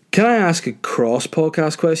 Can I ask a cross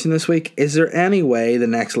podcast question this week? Is there any way the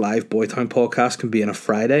next live Boytown podcast can be on a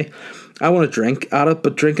Friday? I want to drink at it,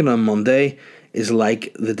 but drinking on Monday is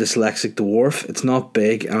like the dyslexic dwarf. It's not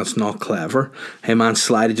big and it's not clever. Hey man,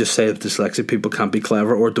 Sly to just say that dyslexic people can't be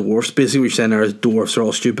clever or dwarfs. Basically what you're saying there is dwarfs are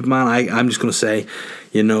all stupid, man. I'm just going to say,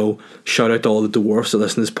 you know, shout out to all the dwarfs that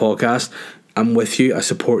listen to this podcast. I'm with you. I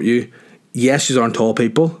support you. Yes, you aren't tall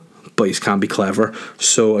people, but you can't be clever.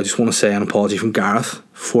 So I just want to say an apology from Gareth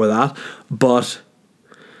for that. But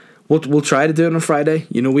We'll try to do it on a Friday.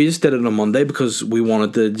 You know, we just did it on a Monday because we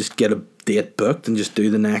wanted to just get a date booked and just do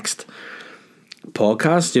the next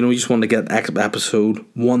podcast. You know, we just wanted to get episode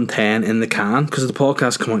 110 in the can because the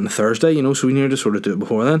podcast come out on a Thursday, you know, so we need to sort of do it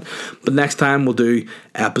before then. But next time we'll do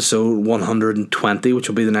episode 120, which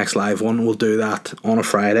will be the next live one. We'll do that on a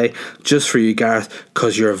Friday just for you, Gareth,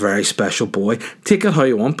 because you're a very special boy. Take it how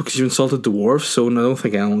you want because you've insulted dwarves, so I don't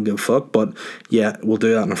think anyone will give a fuck. But yeah, we'll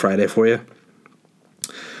do that on a Friday for you.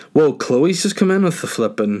 Well, Chloe's just come in with the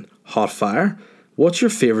flipping hot fire. What's your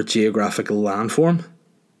favourite geographical landform?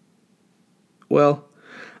 Well,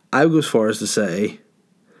 I would go as far as to say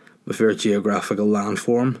my favourite geographical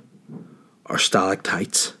landform are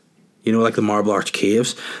stalactites. You know, like the Marble Arch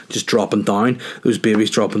Caves, just dropping down. Those babies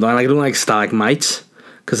dropping down. Like, I don't like stalagmites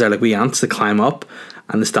because they're like wee ants that climb up,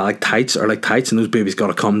 and the stalactites are like tights, and those babies got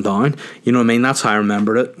to come down. You know what I mean? That's how I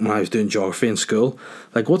remembered it when I was doing geography in school.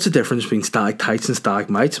 Like, what's the difference between stalactites and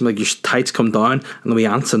stalagmites? I'm like, your tights come down, and the wee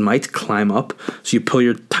ants and mites climb up. So you pull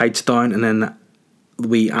your tights down, and then the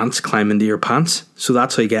wee ants climb into your pants. So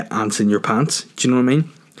that's how you get ants in your pants. Do you know what I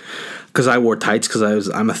mean? Because I wore tights because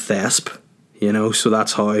I'm a thesp, you know. So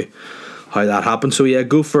that's how that happened. So yeah,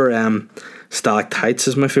 go for stalactites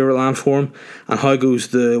is my favourite landform. And how goes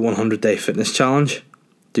the 100-day fitness challenge?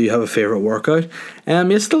 Do you have a favourite workout? Yeah,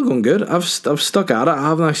 it's still going good. I've stuck at it. I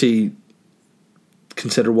haven't actually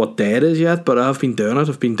considered what day it is yet, but I've been doing it.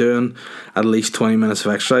 I've been doing at least 20 minutes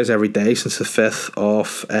of exercise every day since the 5th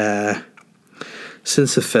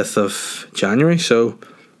of January. So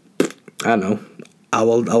I don't know. I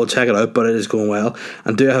will check it out, but it is going well.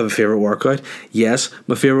 And do I have a favourite workout? Yes,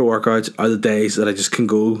 my favourite workouts are the days that I just can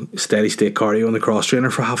go steady state cardio on the cross trainer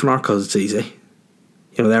for half an hour because it's easy.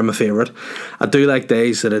 You know, they're my favourite. I do like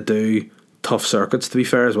days that I do tough circuits, to be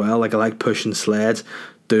fair, as well. Like, I like pushing sleds,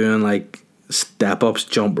 doing like step ups,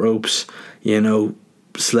 jump ropes, you know,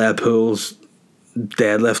 sled pulls,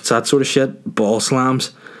 deadlifts, that sort of shit, ball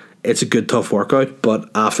slams. It's a good tough workout, but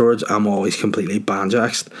afterwards I'm always completely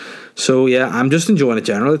banjaxed. So yeah, I'm just enjoying it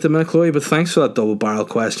generally at the minute, Chloe. But thanks for that double barrel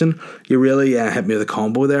question. You really hit me with a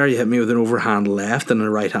combo there. You hit me with an overhand left and a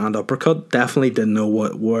right hand uppercut. Definitely didn't know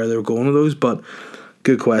where they were going with those, but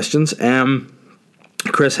good questions.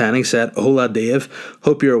 Chris Henning said, "Hola Dave,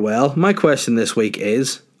 hope you're well. My question this week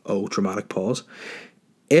is," oh, dramatic pause,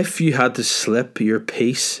 "if you had to slip your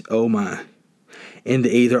piece, oh my,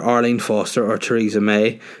 into either Arlene Foster or Theresa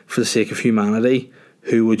May for the sake of humanity,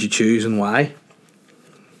 who would you choose and why?"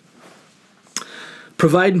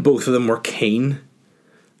 Providing both of them were keen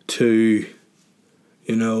to,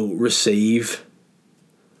 you know, receive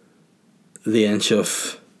the inch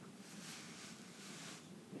of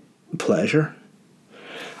pleasure,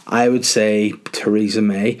 I would say Theresa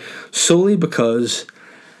May, solely because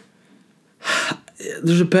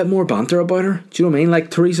there's a bit more banter about her. Do you know what I mean? Like,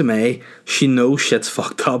 Theresa May, she knows shit's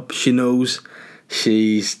fucked up. She knows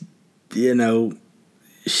she's, you know,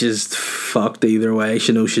 she's fucked either way.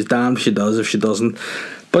 She knows she's damned if she does, if she doesn't.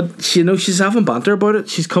 But she knows she's having banter about it.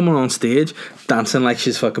 She's coming on stage dancing like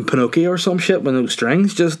she's fucking Pinocchio or some shit with no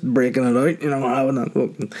strings, just breaking it out, you know, having that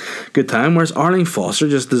fucking good time. Whereas Arlene Foster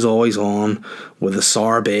just is always on with a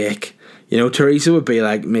sour bake. You know, Theresa would be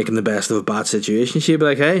like making the best of a bad situation. She'd be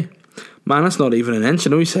like, "Hey, man, that's not even an inch. I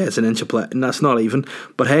know you say it's an inch of play, and that's not even.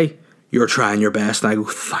 But hey, you're trying your best." And I go,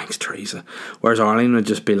 "Thanks, Theresa." Whereas Arlene would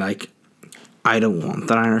just be like, "I don't want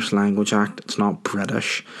the Irish Language Act. It's not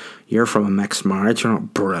British. You're from a mixed marriage. You're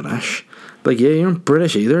not British." Like, yeah, you're not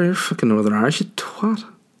British either. You're fucking Northern Irish, you twat.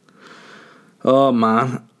 Oh,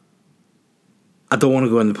 man. I don't want to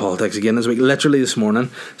go into politics again this week. Literally this morning,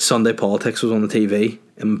 Sunday Politics was on the TV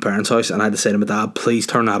in my parents' house, and I had to say to my dad, "Please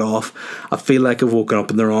turn that off. I feel like I've woken up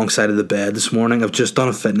on the wrong side of the bed this morning. I've just done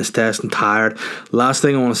a fitness test. I'm tired. Last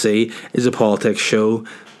thing I want to see is a politics show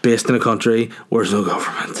based in a country where there's no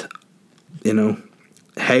government." You know,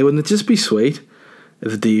 hey, wouldn't it just be sweet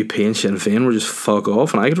if the DUP and Sinn Féin were just fuck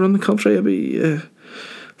off and I could run the country? It'd be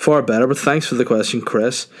far better. But thanks for the question,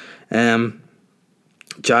 Chris.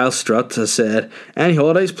 Giles Strutt has said, "Any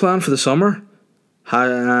holidays planned for the summer?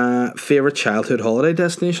 Favourite childhood holiday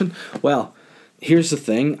destination?" Well, here's the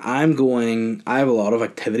thing. I have a lot of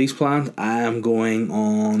activities planned. I am going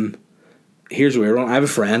on, here's a weird one. I have a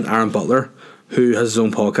friend, Aaron Butler, who has his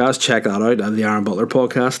own podcast. Check that out, the Aaron Butler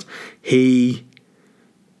podcast. He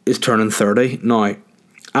is turning 30. Now,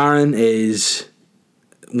 Aaron is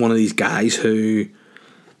one of these guys who,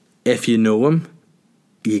 if you know him,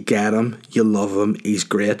 you get him, you love him, he's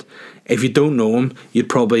great. If you don't know him, you'd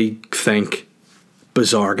probably think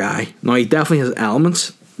bizarre guy. Now, he definitely has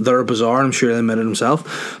elements that are bizarre, I'm sure he'll admit it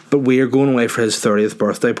himself, but we are going away for his 30th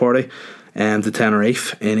birthday party to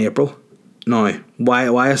Tenerife in April. Now,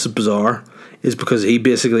 why this is bizarre is because he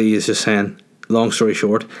basically is just saying, long story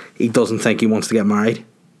short, he doesn't think he wants to get married,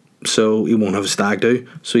 so he won't have a stag do.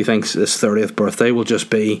 So he thinks his 30th birthday will just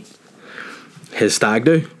be his stag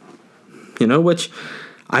do, which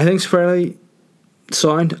I think is fairly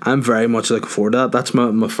sound. I'm very much looking forward to that. That's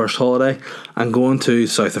my first holiday. I'm going to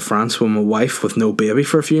south of France with my wife with no baby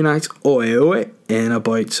for a few nights, in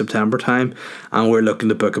about September time, and we're looking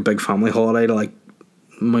to book a big family holiday to like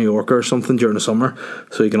Mallorca or something during the summer,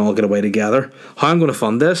 so we can all get away together. How I'm going to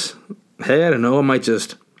fund this? Hey, I don't know. I might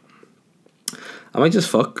just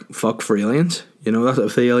fuck for aliens. That's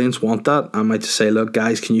if the aliens want that. I might just say, look,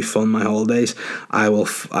 guys, can you fund my holidays? I will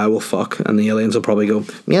fuck, and the aliens will probably go,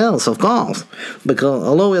 yes, of course, because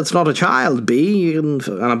although it's not a child, and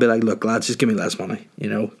I'll be like, look, lads, just give me less money.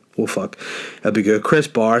 We'll fuck. It'll be good. Chris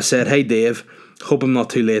Barr said, hey, Dave, hope I'm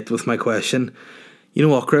not too late with my question. You know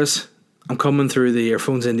what, Chris? I'm coming through the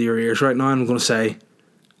earphones into your ears right now, and I'm going to say,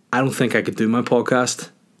 I don't think I could do my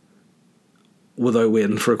podcast without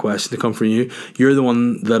waiting for a question to come from you. You're the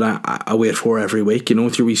one that I wait for every week,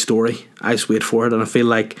 with your wee story. I just wait for it, and I feel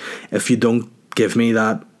like if you don't give me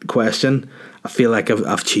that question, I feel like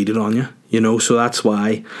I've cheated on you, so that's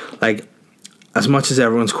why, like, as much as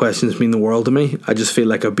everyone's questions mean the world to me, I just feel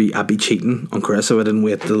like I'd be cheating on Chris if I didn't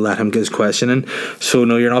wait to let him get his question in. So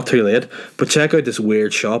no, you're not too late, but check out this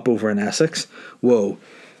weird shop over in Essex. Whoa,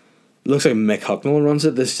 looks like Mick Hucknall runs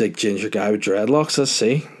it. This like ginger guy with dreadlocks. Let's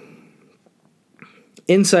see.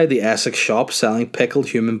 Inside the Essex shop selling pickled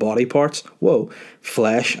human body parts. Whoa,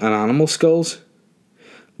 flesh and animal skulls.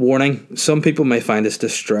 Warning, some people may find this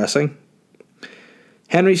distressing.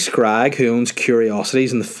 Henry Scragg, who owns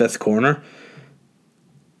Curiosities in the Fifth Corner.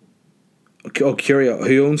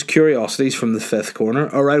 Who owns Curiosities from the Fifth Corner.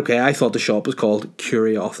 Alright, okay, I thought the shop was called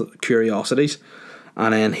Curiosities.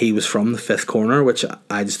 And then he was from the Fifth Corner, which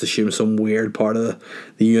I just assumed some weird part of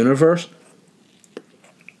the universe.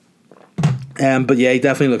 But yeah, he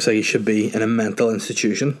definitely looks like he should be in a mental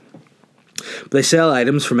institution. But they sell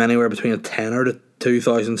items from anywhere between a tenner to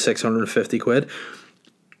 2,650 quid.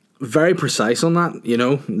 Very precise on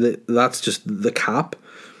that, that's just the cap.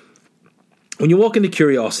 When you walk into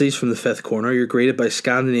Curiosities from the Fifth Corner, you're greeted by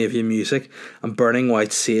Scandinavian music and burning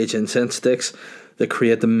white sage incense sticks that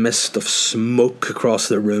create the mist of smoke across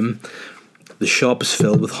the room. The shop is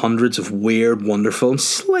filled with hundreds of weird, wonderful, and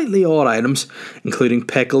slightly odd items, including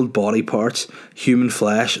pickled body parts, human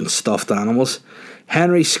flesh, and stuffed animals.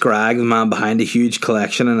 Henry Scragg, the man behind a huge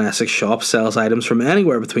collection in Essex shop, sells items from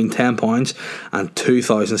anywhere between £10 and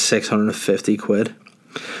 2,650 quid.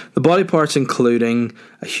 The body parts, including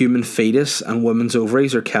a human fetus and women's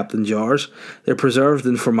ovaries, are kept in jars. They're preserved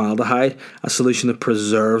in formaldehyde, a solution that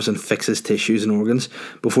preserves and fixes tissues and organs,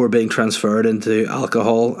 before being transferred into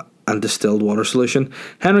alcohol and distilled water solution.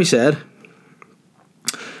 Henry said,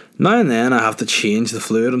 now and then I have to change the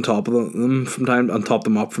fluid on top of them top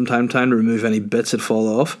them up from time to time to remove any bits that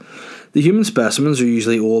fall off. The human specimens are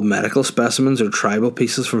usually old medical specimens or tribal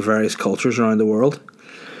pieces from various cultures around the world.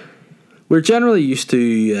 We're generally used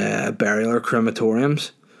to burial or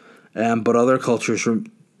crematoriums, but other cultures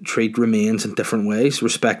treat remains in different ways,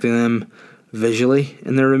 respecting them visually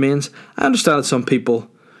in their remains. I understand that some people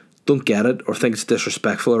don't get it or think it's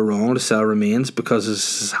disrespectful or wrong to sell remains because as a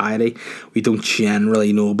society we don't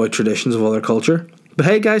generally know about traditions of other culture. But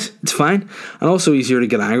hey guys, it's fine, and also easier to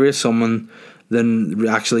get angry at someone than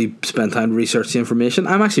actually spend time to research the information.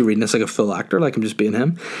 I'm actually reading this like a full actor, like I'm just being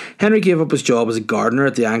him. Henry gave up his job as a gardener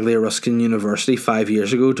at the Anglia Ruskin University 5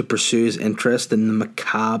 years ago to pursue his interest in the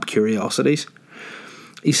macabre curiosities.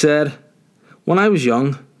 He said, when I was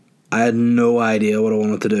young, I had no idea what I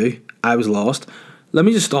wanted to do. I was lost. Let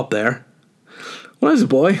me just stop there. When I was a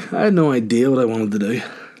boy, I had no idea what I wanted to do.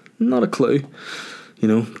 Not a clue. Did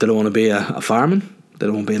I want to be a fireman? Did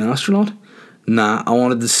I want to be an astronaut? Nah, I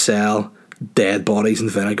wanted to sell dead bodies in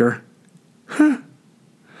vinegar. How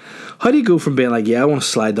do you go from being like, yeah, I want to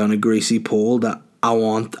slide down a greasy pole to I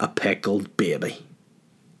want a pickled baby?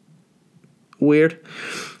 Weird.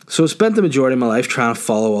 So I spent the majority of my life trying to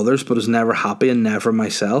follow others, but was never happy and never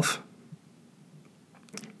myself.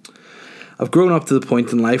 I've grown up to the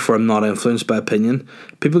point in life where I'm not influenced by opinion.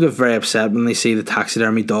 People get very upset when they see the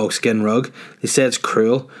taxidermy dog skin rug. They say it's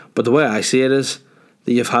cruel, but the way I see it is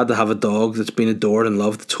that you've had to have a dog that's been adored and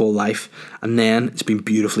loved its whole life, and then it's been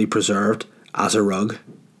beautifully preserved as a rug.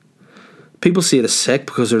 People see it as sick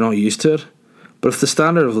because they're not used to it, but if the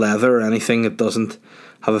standard of leather or anything that doesn't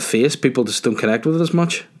have a face, people just don't connect with it as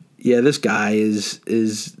much. Yeah, this guy is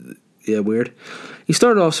weird. He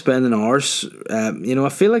started off spending hours. I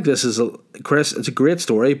feel like this is Chris. It's a great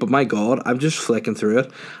story, but my God, I'm just flicking through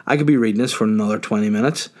it. I could be reading this for another 20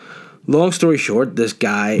 minutes. long story short, this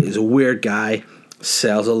guy is a weird guy,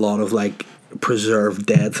 sells a lot of like preserved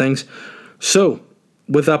dead things. So,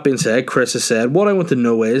 with that being said, Chris has said, what I want to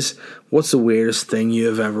know is, what's the weirdest thing you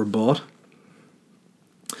have ever bought?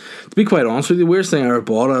 To be quite honest with you, the weirdest thing I ever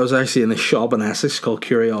bought, I was actually in a shop in Essex called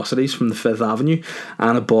Curiosities from the 5th Avenue,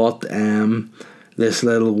 and I bought this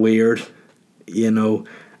little weird,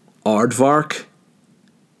 aardvark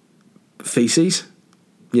feces.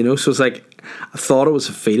 So it's like, I thought it was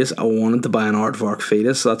a fetus. I wanted to buy an aardvark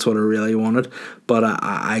fetus. That's what I really wanted. But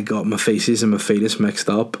I got my feces and my fetus mixed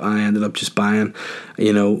up. I ended up just buying,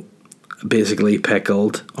 basically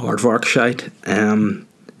pickled aardvark shite.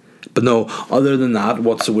 But no, other than that,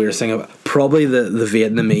 what's the weirdest thing about probably the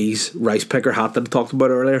Vietnamese rice picker hat that I talked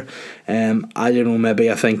about earlier. I don't know, maybe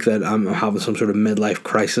I think that I'm having some sort of midlife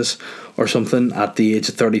crisis or something at the age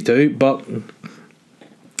of 32, but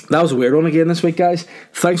that was a weird one again this week, guys.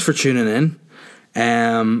 Thanks for tuning in.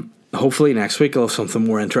 Hopefully next week I'll have something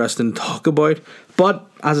more interesting to talk about. But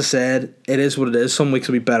as I said, it is what it is. Some weeks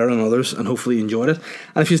will be better than others, and hopefully you enjoyed it.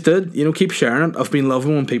 And if you did, keep sharing it. I've been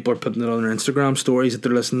loving when people are putting it on their Instagram stories that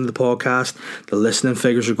they're listening to the podcast. The listening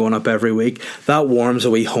figures are going up every week. That warms a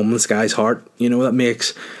wee homeless guy's heart. That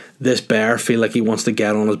makes this bear feel like he wants to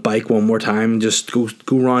get on his bike one more time and just go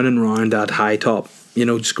round and round that high top.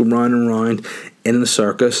 Just go round and round in the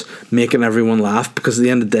circus, making everyone laugh. Because at the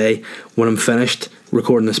end of the day, when I'm finished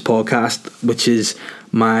recording this podcast, which is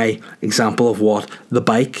my example of what the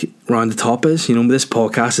bike round the top is, this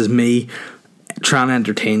podcast is me trying to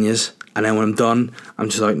entertain you, and then when I'm done, I'm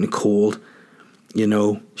just out in the cold,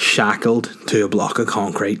 shackled to a block of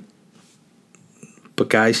concrete. But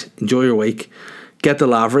guys, enjoy your week. Get the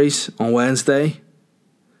Laveries on Wednesday.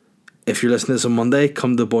 If you're listening to this on Monday,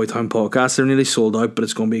 come to the Boytown Podcast. They're nearly sold out, but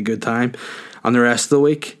it's going to be a good time. And the rest of the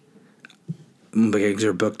week, my gigs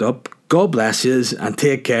are booked up. God bless yous and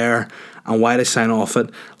take care. And while I sign off it,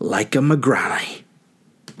 like a McGranny.